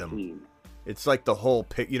tandem. It's like the whole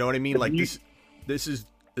pick. You know what I mean? Like this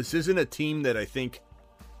isn't a team that I think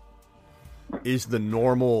is the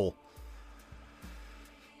normal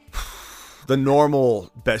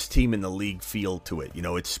best team in the league feel to it. You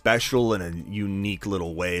know, it's special in a unique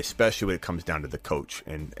little way, especially when it comes down to the coach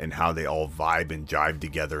and how they all vibe and jive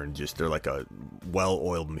together, and just they're like a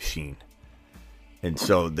well-oiled machine. And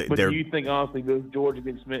so but do you think honestly that Georgia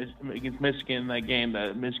against Michigan in that game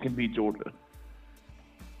that Michigan beat Georgia?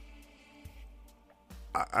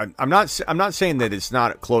 I'm not saying that it's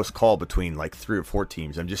not a close call between like 3 or 4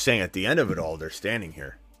 teams. I'm just saying at the end of it all, they're standing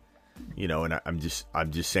here, you know. And I'm just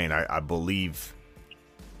saying I believe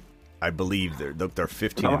they're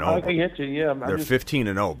 15-0. I get you, yeah. They're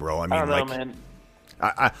 15-0, bro. I mean, I don't know, man.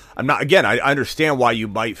 I'm not. Again, I understand why you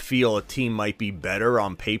might feel a team might be better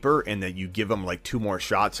on paper, and that you give them like 2 more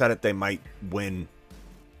shots at it, they might win,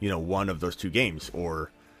 you know, 1 of those 2 games,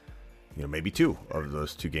 or you know, maybe 2 of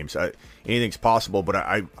those 2 games. Anything's possible, but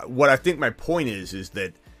what I think my point is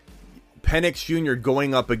that Penix Jr.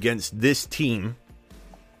 going up against this team,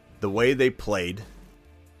 the way they played,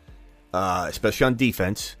 especially on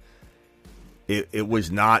defense, it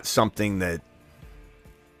was not something that,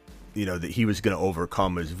 you know, that he was going to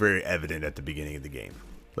overcome. It was very evident at the beginning of the game.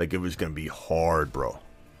 Like, it was going to be hard, bro.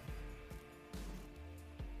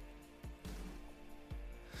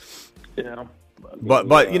 Yeah.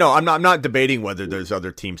 But you know, I'm not debating whether there's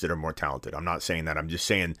other teams that are more talented. I'm not saying that. I'm just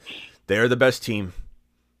saying they're the best team.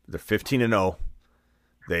 They're 15-0.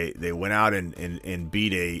 They went out and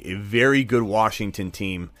beat a very good Washington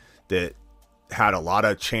team that had a lot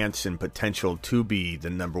of chance and potential to be the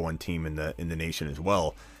number 1 team in the nation as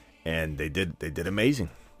well. And they did amazing.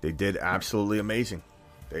 They did absolutely amazing.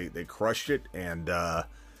 They crushed it. And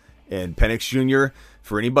Penix Jr.,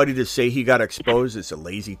 for anybody to say he got exposed, it's a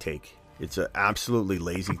lazy take. It's an absolutely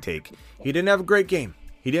lazy take. He didn't have a great game.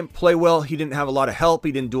 He didn't play well. He didn't have a lot of help.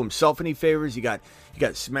 He didn't do himself any favors. He got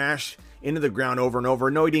smashed into the ground over and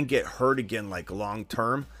over. No, he didn't get hurt again like long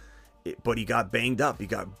term, but he got banged up. He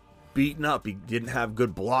got beaten up. He didn't have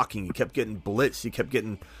good blocking. He kept getting blitzed. He kept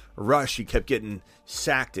getting rushed. He kept getting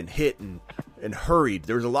sacked and hit and hurried.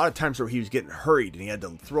 There was a lot of times where he was getting hurried and he had to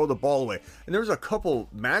throw the ball away. And there was a couple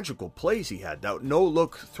magical plays he had. That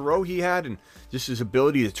no-look throw he had, and just his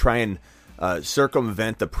ability to try and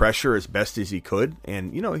circumvent the pressure as best as he could.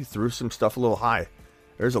 And, he threw some stuff a little high.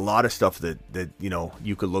 There's a lot of stuff that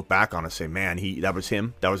you could look back on and say, man, that was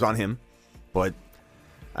him. That was on him. But,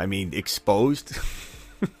 I mean, exposed.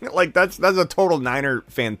 Like, that's a total Niner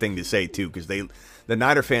fan thing to say, too, because the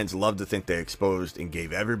Niner fans love to think they exposed and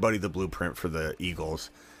gave everybody the blueprint for the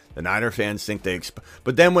Eagles. The Niner fans think they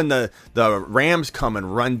but then when the Rams come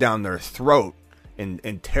and run down their throat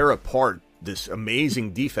and tear apart this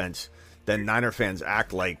amazing defense, then Niner fans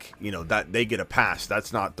act like, that they get a pass.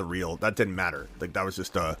 That's not the real. That didn't matter. Like, that was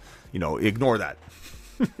just ignore that.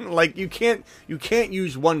 Like, you can't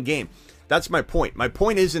use one game. That's my point. My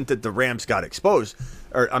point isn't that the Rams got exposed,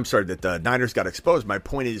 or I'm sorry, that the Niners got exposed. My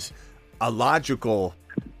point is a logical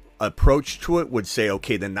approach to it would say,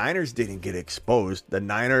 okay, the Niners didn't get exposed.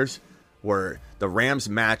 The Rams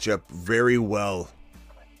match up very well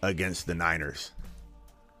against the Niners.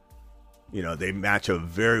 They match up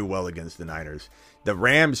very well against the Niners. The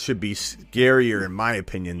Rams should be scarier, in my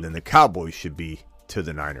opinion, than the Cowboys should be to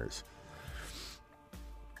the Niners.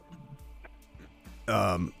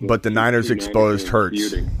 But the Niners exposed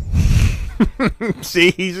Hurts.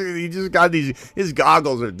 See, he just got his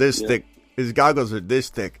goggles are this thick. His goggles are this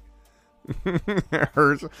thick.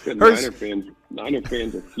 Hurts. Niner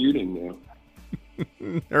fans are feuding now.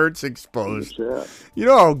 Hurts exposed. You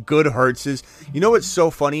know how good Hurts is? You know what's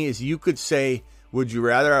so funny is you could say, would you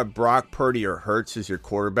rather have Brock Purdy or Hurts as your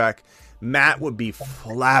quarterback? Matt would be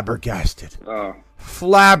flabbergasted.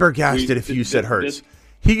 Flabbergasted if you said Hurts.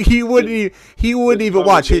 He wouldn't even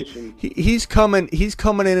watch. He's coming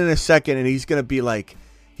in a second, and he's gonna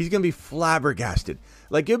be flabbergasted.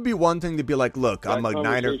 Like, it'd be one thing to be like, look, I'm a Niner.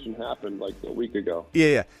 That conversation happened like a week ago.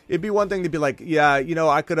 Yeah. It'd be one thing to be like, yeah,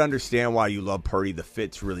 I could understand why you love Purdy. The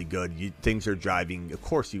fit's really good. Things are jiving. Of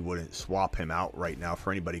course, you wouldn't swap him out right now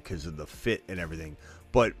for anybody because of the fit and everything.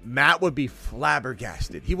 But Matt would be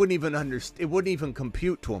flabbergasted. He wouldn't even understand. It wouldn't even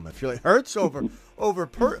compute to him if you're like, Hurts over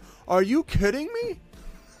Purdy. Are you kidding me?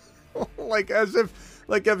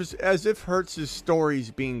 as if Hurts' story's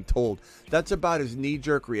being told. That's about as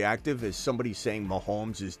knee-jerk reactive as somebody saying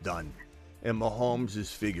Mahomes is done and Mahomes is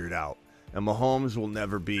figured out. And Mahomes will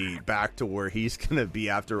never be back to where he's going to be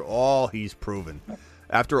after all he's proven.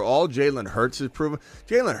 After all Jalen Hurts has proven.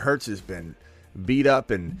 Jalen Hurts has been beat up,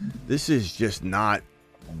 and this is just not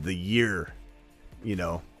the year,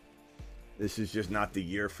 This is just not the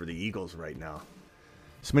year for the Eagles right now.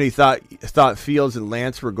 Somebody thought Fields and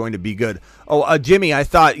Lance were going to be good. Oh, Jimmy, I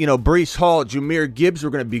thought, Breece Hall, Jahmyr Gibbs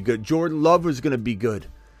were going to be good. Jordan Love was going to be good.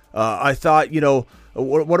 I thought,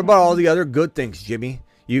 what about all the other good things, Jimmy?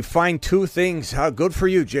 You find two things. How good for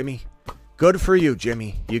you, Jimmy. Good for you,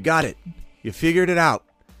 Jimmy. You got it. You figured it out.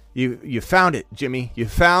 You found it, Jimmy. You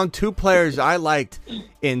found two players I liked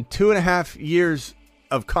in 2.5 years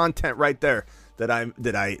of content right there that I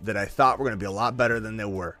thought were going to be a lot better than they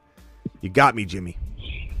were. You got me, Jimmy.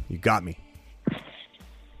 You got me.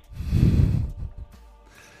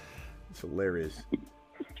 It's hilarious.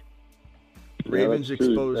 Ravens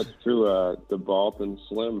exposed. That's true. The Balt and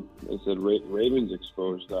Slim. They said Ravens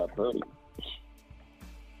exposed Purdy.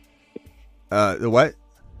 The what?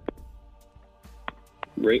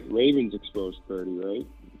 Ravens exposed Purdy, right?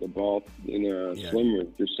 The Balt and Slim were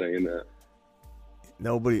just saying that.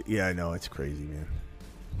 Nobody. Yeah, I know. It's crazy,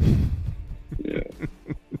 man. Yeah.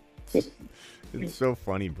 It's so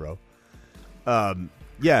funny, bro.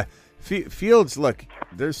 Yeah, Fields, look,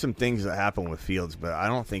 there's some things that happen with Fields, but I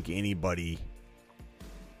don't think anybody...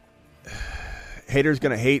 Haters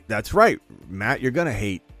going to hate. That's right, Matt, you're going to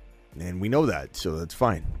hate. And we know that, so that's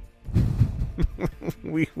fine.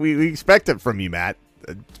 we expect it from you, Matt,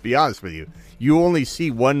 to be honest with you. You only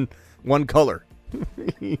see one color.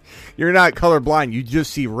 You're not colorblind. You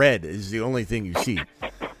just see red is the only thing you see.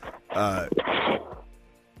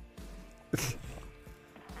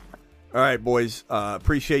 All right, boys.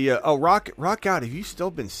 Appreciate you. Oh, Rock out. Have you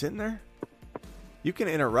still been sitting there? You can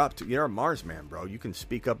interrupt. You're a Mars man, bro. You can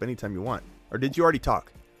speak up anytime you want. Or did you already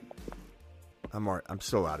talk? I'm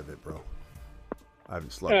so out of it, bro. I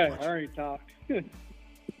haven't slept much. I already talked.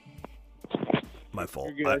 My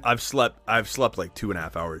fault. I've slept like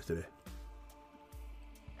 2.5 hours today.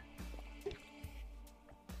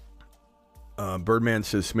 Birdman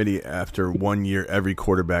says, Smitty, after 1 year, every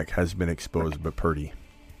quarterback has been exposed but Purdy.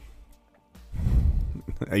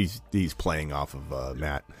 He's playing off of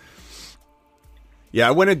Matt. Yeah,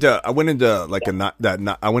 I went into like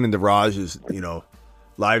I went into Raj's,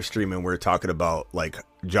 live stream, and we were talking about like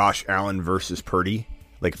Josh Allen versus Purdy.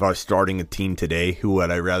 Like if I was starting a team today, who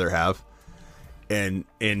would I rather have? And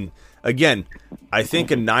again, I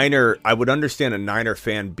think I would understand a Niner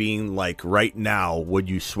fan being like, right now, would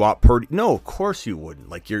you swap Purdy? No, of course you wouldn't.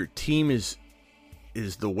 Like your team is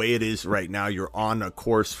the way it is right now. You're on a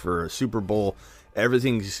course for a Super Bowl.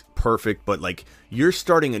 Everything's perfect, but like you're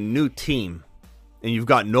starting a new team and you've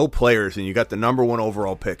got no players and you got the number 1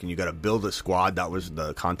 overall pick and you got to build a squad. That was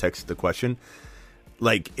the context of the question.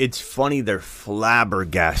 Like, it's funny, they're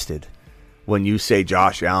flabbergasted when you say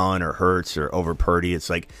Josh Allen or Hurts or over Purdy. It's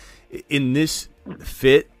like, in this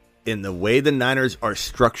fit, in the way the Niners are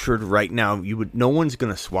structured right now, no one's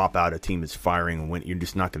going to swap out a team that's firing and win. You're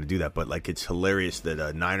just not going to do that. But like, it's hilarious that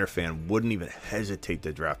a Niner fan wouldn't even hesitate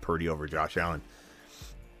to draft Purdy over Josh Allen.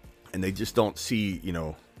 And they just don't see,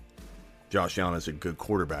 Josh Allen as a good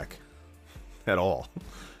quarterback at all.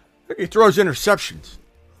 He throws interceptions.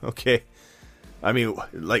 Okay. I mean,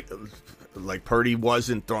 like Purdy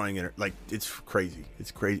wasn't throwing it. Like, it's crazy.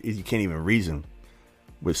 It's crazy. You can't even reason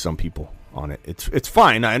with some people on it. It's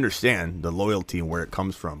fine. I understand the loyalty and where it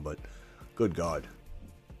comes from, but good God.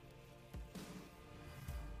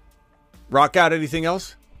 Rock out, anything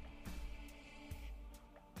else?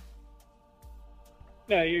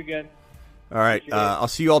 No, you're good. All right. I'll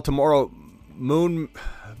see you all tomorrow.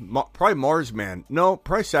 Probably Mars Man. No,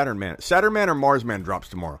 probably Saturn Man. Saturn Man or Mars Man drops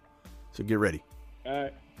tomorrow. So get ready. All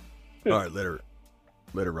right. All right,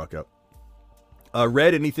 let her rock out.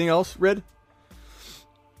 Red, anything else, Red?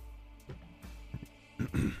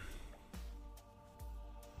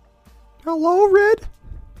 Hello, Red?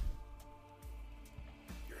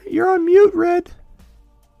 You're on mute, Red.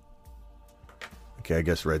 Okay, I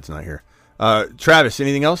guess Red's not here. Travis,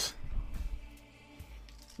 anything else?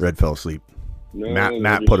 Red fell asleep. No,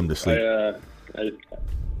 Matt put him to sleep.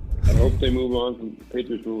 I hope they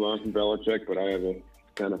Patriots move on from Belichick, but I have a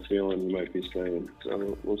kind of feeling he might be staying.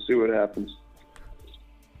 So we'll see what happens.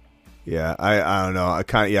 Yeah, I don't know. I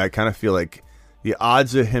kind of feel like the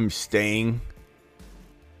odds of him staying.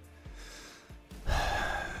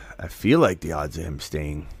 I feel like the odds of him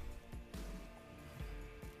staying.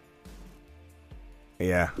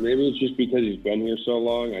 Yeah. Maybe it's just because he's been here so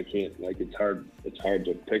long. I can't it's hard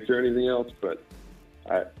to picture anything else. But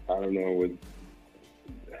I don't know.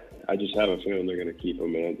 I just have a feeling they're going to keep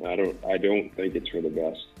him in. I don't think it's for the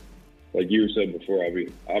best. Like you said before,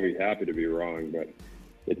 I'll be happy to be wrong, but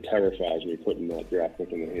it terrifies me putting that draft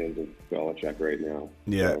pick in the hands of Belichick right now.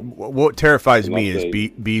 Yeah, so, what terrifies me is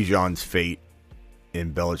Bijan's fate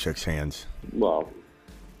in Belichick's hands. Well,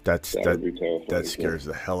 that scares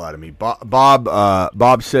the hell out of me.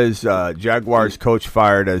 Bob says Jaguars coach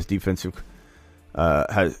fired as defensive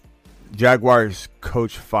Jaguars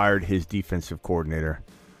coach fired his defensive coordinator.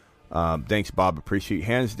 Thanks, Bob. Appreciate it.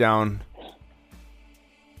 Hands down.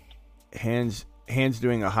 Hands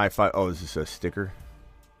doing a high five. Oh, is this a sticker?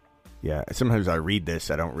 Yeah. Sometimes I read this,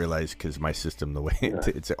 I don't realize because my system, the way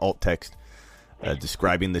it's an alt text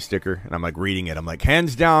describing the sticker, and I'm like reading it. I'm like,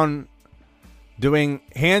 hands down, doing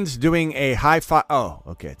a high five. Oh,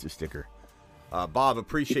 okay, it's a sticker. Bob,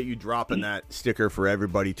 appreciate you dropping that sticker for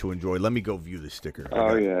everybody to enjoy. Let me go view the sticker.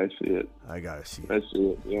 Oh yeah, I see it. I gotta see it. I see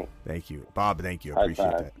it. Yeah. Thank you, Bob. Thank you. I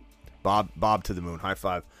appreciate that. Bob to the moon. High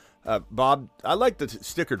five. Bob, I like the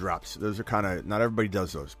sticker drops. Those are kind of, not everybody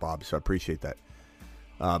does those, Bob, so I appreciate that.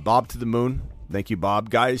 Bob to the moon. Thank you, Bob.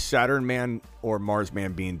 Guys, Saturn Man or Mars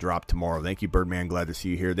Man being dropped tomorrow. Thank you, Birdman. Glad to see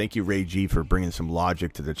you here. Thank you, Ray G, for bringing some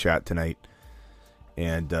logic to the chat tonight.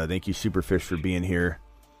 And thank you, Superfish, for being here.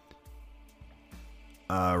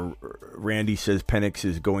 Randy says Penix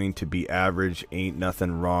is going to be average. Ain't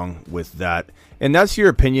nothing wrong with that. And that's your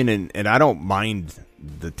opinion, and I don't mind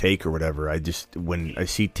the take or whatever. I just, when I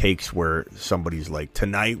see takes where somebody's like,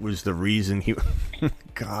 tonight was the reason he...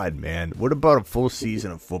 God, man. What about a full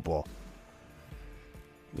season of football?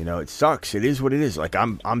 You know, it sucks. It is what it is. Like,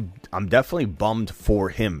 I'm definitely bummed for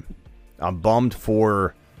him. I'm bummed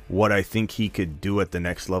for what I think he could do at the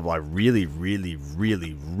next level. I really, really,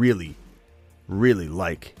 really, really, really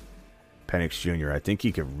like Penix Jr. I think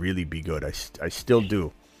he could really be good. I still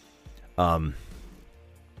do.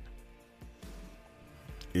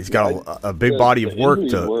 He's got a big body of work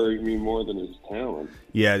to worry me more than his talent.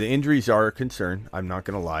 Yeah, the injuries are a concern. I'm not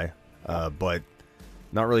going to lie, but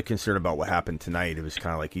not really concerned about what happened tonight. It was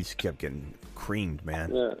kind of like he just kept getting creamed,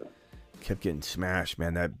 man. Yeah, kept getting smashed,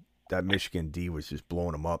 man. That Michigan D was just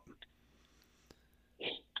blowing him up.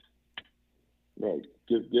 Right.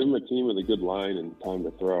 Give him a team with a good line and time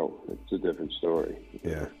to throw. It's a different story.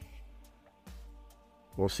 Yeah.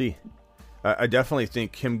 We'll see. I definitely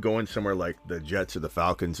think him going somewhere like the Jets or the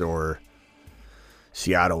Falcons or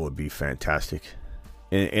Seattle would be fantastic.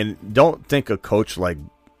 And don't think a coach like,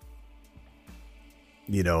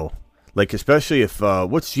 like especially if,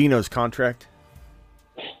 what's Geno's contract?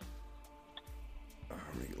 Let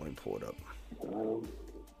me pull it up.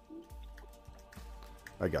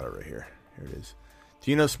 I got it right here. Here it is.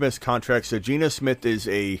 Geno Smith's contract. So Geno Smith is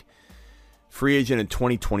a free agent in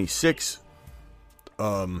 2026.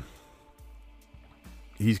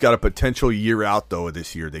 He's got a potential year out, though,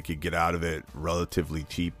 this year. They could get out of it relatively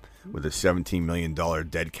cheap with a $17 million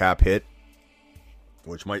dead cap hit,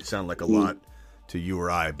 which might sound like a lot to you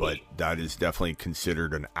or I, but that is definitely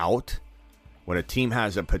considered an out. When a team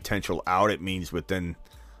has a potential out, it means within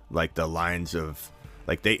like the lines of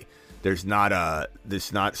like there's not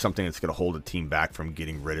something that's going to hold a team back from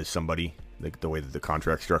getting rid of somebody, like the way that the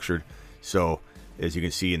contract's structured. So as you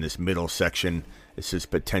can see in this middle section, it says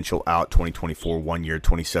potential out 2024, 1 year,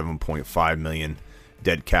 $27.5 million,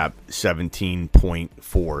 dead cap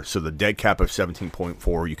 17.4. So the dead cap of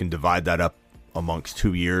 17.4, you can divide that up amongst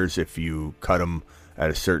 2 years if you cut them at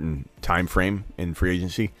a certain time frame in free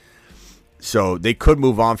agency. So they could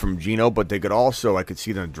move on from Geno, but they could also, I could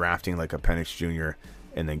see them drafting like a Penix Jr.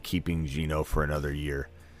 and then keeping Geno for another year.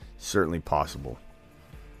 Certainly possible.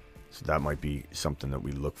 So that might be something that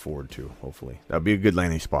we look forward to, hopefully. That would be a good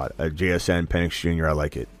landing spot. JSN, Penix Jr., I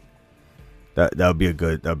like it. That would be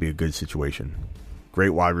a good situation.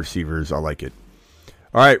 Great wide receivers, I like it.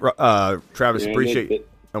 All right, Travis, appreciate it.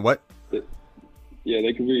 And what? Yeah,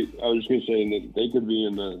 they could be. I was just going to say that they could be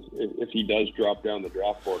in the. If he does drop down the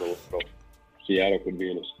draft portal, Seattle could be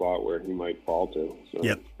in a spot where he might fall to. So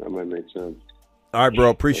that might make sense. All right, bro.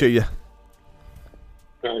 Appreciate you.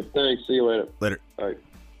 All right, thanks. See you later. Later. All right.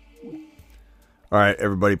 All right,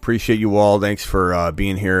 everybody. Appreciate you all. Thanks for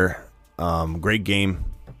being here. Great game.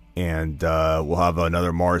 And we'll have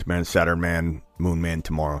another Mars Man, Saturn Man, Moon Man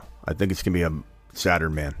tomorrow. I think it's going to be a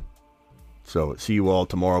Saturn Man. So see you all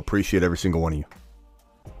tomorrow. Appreciate every single one of you.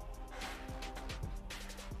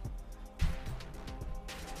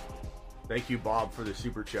 Thank you, Bob, for the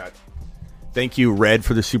super chat. Thank you, Red,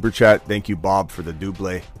 for the super chat. Thank you, Bob, for the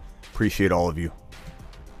double. Appreciate all of you.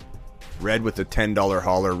 Red with the $10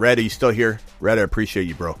 holler. Red, are you still here? Red, I appreciate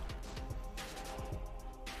you, bro.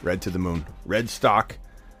 Red to the moon. Red stock.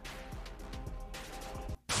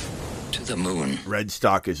 To the moon. Red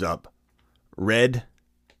stock is up. Red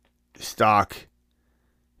stock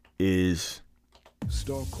is...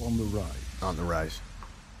 Stock on the rise. On the rise.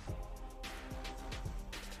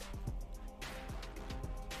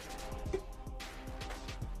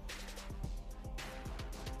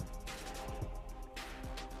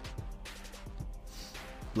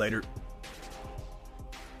 Later.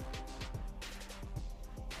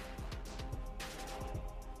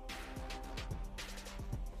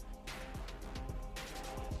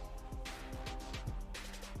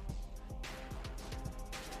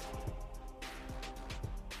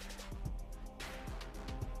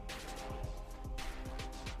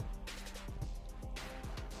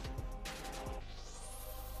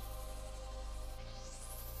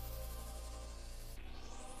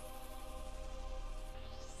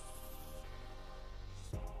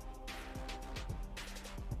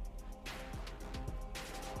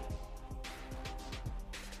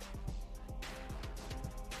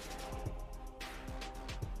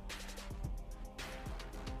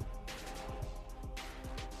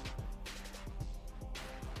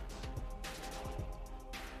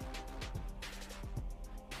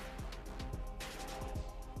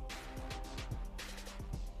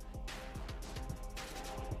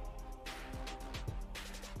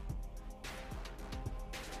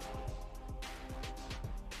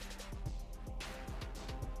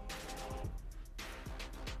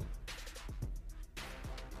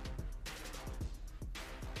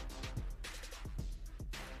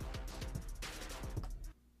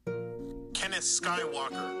 Kenneth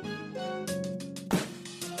Skywalker.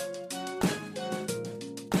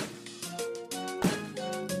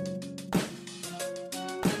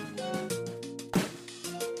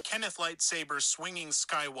 Kenneth Lightsaber Swinging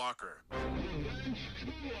Skywalker.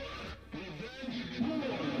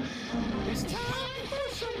 It's time for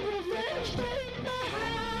some revenge,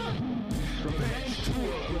 Revenge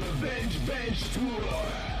tour, revenge tour.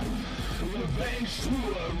 Revenge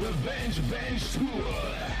tour, revenge tour.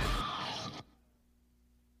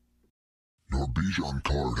 Your Bijan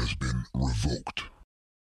card has been revoked.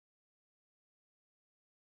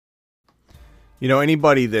 You know,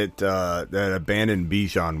 anybody that that abandoned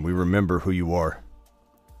Bijan, we remember who you are.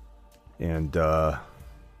 And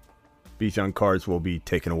Bijan cards will be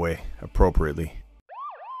taken away appropriately.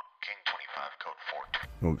 King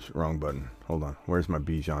Oops, wrong button. Hold on. Where's my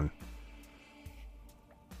Bijan?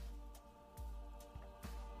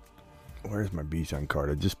 Where's my Bijan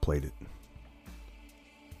card? I just played it.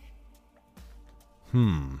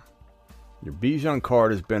 Your Bijan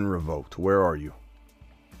card has been revoked. Where are you?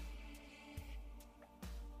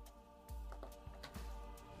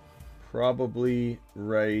 Probably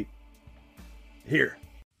right here.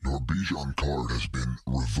 Your Bijan card has been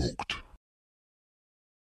revoked.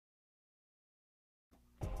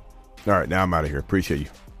 All right, now I'm out of here. Appreciate you.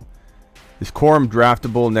 Is Corum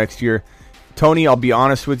draftable next year? Tony, I'll be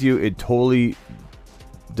honest with you. It totally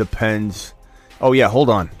depends. Oh, yeah, hold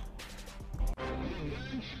on.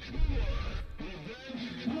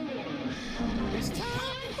 It's time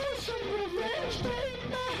for some revenge,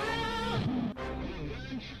 baby.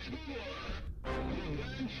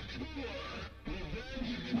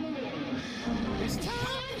 It's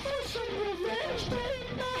time for some revenge,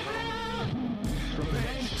 baby.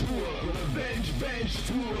 Revenge tour, revenge bench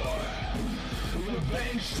tour.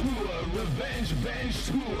 Revenge tour, revenge bench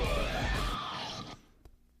tour.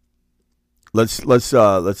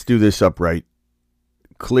 Let's do this upright.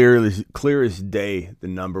 Clear as day, the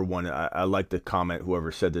number one. I like the comment.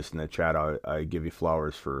 Whoever said this in the chat, I give you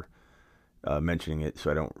flowers for mentioning it,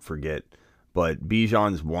 so I don't forget. But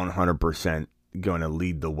Bijan's 100% going to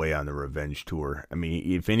lead the way on the revenge tour. I mean,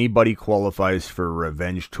 if anybody qualifies for a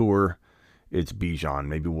revenge tour, it's Bijan.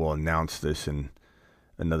 Maybe we'll announce this in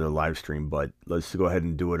another live stream, but let's go ahead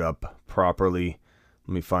and do it up properly.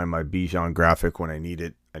 Let me find my Bijan graphic when I need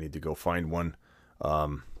it. I need to go find one.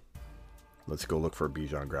 Let's go look for a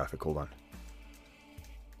Bijan graphic. Hold on.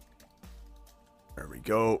 There we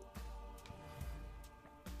go.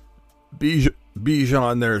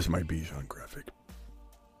 Bijan, there's my Bijan graphic.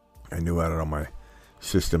 I knew I had it on my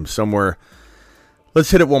system somewhere.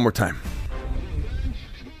 Let's hit it one more time.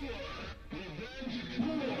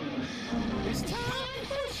 It's time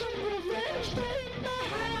for some revenge, baby.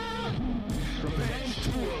 Revenge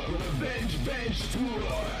tour, revenge bench tour.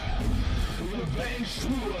 Revenge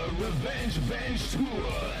tour, revenge bench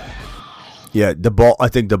tour. Yeah, the ball. I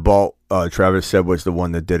think the ball. Travis said was the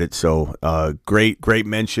one that did it. So great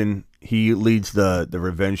mention. He leads the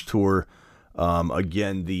revenge tour.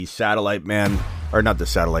 Again, the satellite man, or not the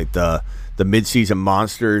satellite. The midseason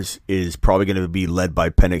monsters is probably going to be led by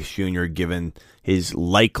Penix Jr. given his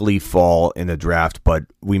likely fall in the draft, but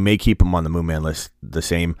we may keep him on the Moon Man list the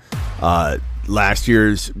same. Last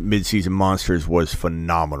year's midseason monsters was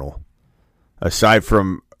phenomenal. Aside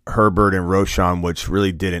from Herbert and Roschon, which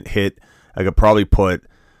really didn't hit, I could probably put,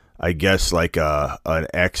 I guess, like an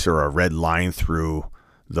X or a red line through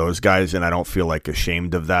those guys, and I don't feel like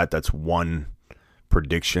ashamed of that. That's one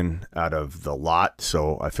prediction out of the lot,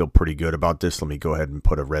 so I feel pretty good about this. Let me go ahead and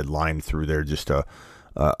put a red line through there just to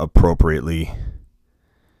appropriately,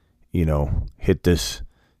 hit this.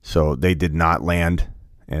 So they did not land,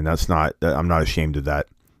 and I'm not ashamed of that.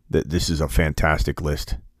 This is a fantastic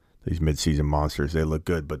list. These midseason monsters, they look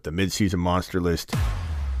good, but the midseason monster list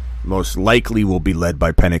most likely will be led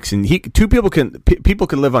by Penix, and people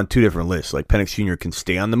can live on two different lists. Like Penix Jr. can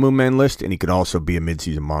stay on the Moon Man list, and he can also be a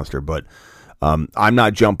midseason monster. But I'm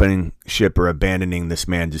not jumping ship or abandoning this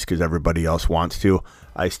man just because everybody else wants to.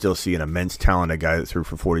 I still see an immense talent, a guy that threw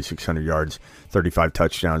for 4,600 yards, 35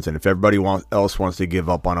 touchdowns, and if everybody else wants to give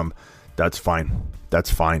up on him, that's fine.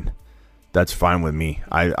 That's fine. That's fine with me.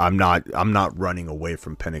 I'm not running away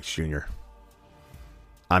from Penix Jr.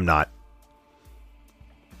 I'm not.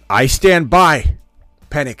 I stand by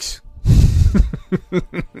Penix.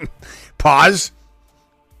 Pause.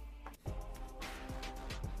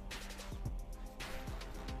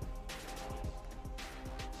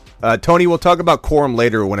 Tony, we'll talk about Corum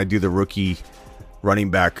later when I do the rookie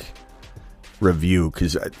running back review,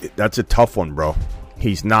 because that's a tough one, bro.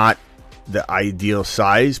 He's not the ideal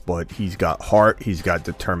size, but he's got heart. He's got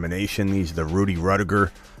determination. He's the Rudy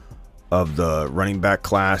Rudiger of the running back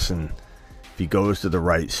class, and if he goes to the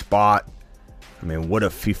right spot, I mean, what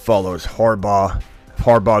if he follows Harbaugh? If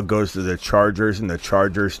Harbaugh goes to the Chargers and the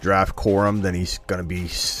Chargers draft Corum, then he's going to be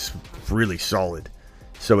really solid.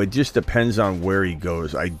 So it just depends on where he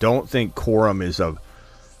goes. I don't think Corum is a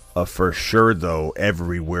for sure, though,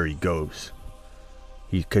 everywhere he goes.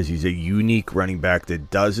 Because he's a unique running back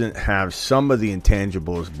that doesn't have some of the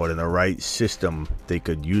intangibles, but in the right system, they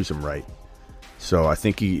could use him right. So I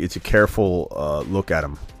think it's a careful look at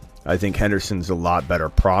him. I think Henderson's a lot better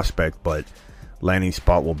prospect, but landing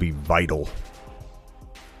spot will be vital.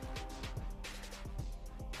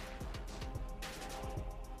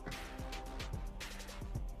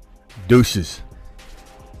 Deuces.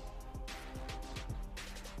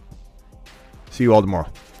 See you all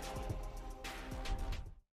tomorrow.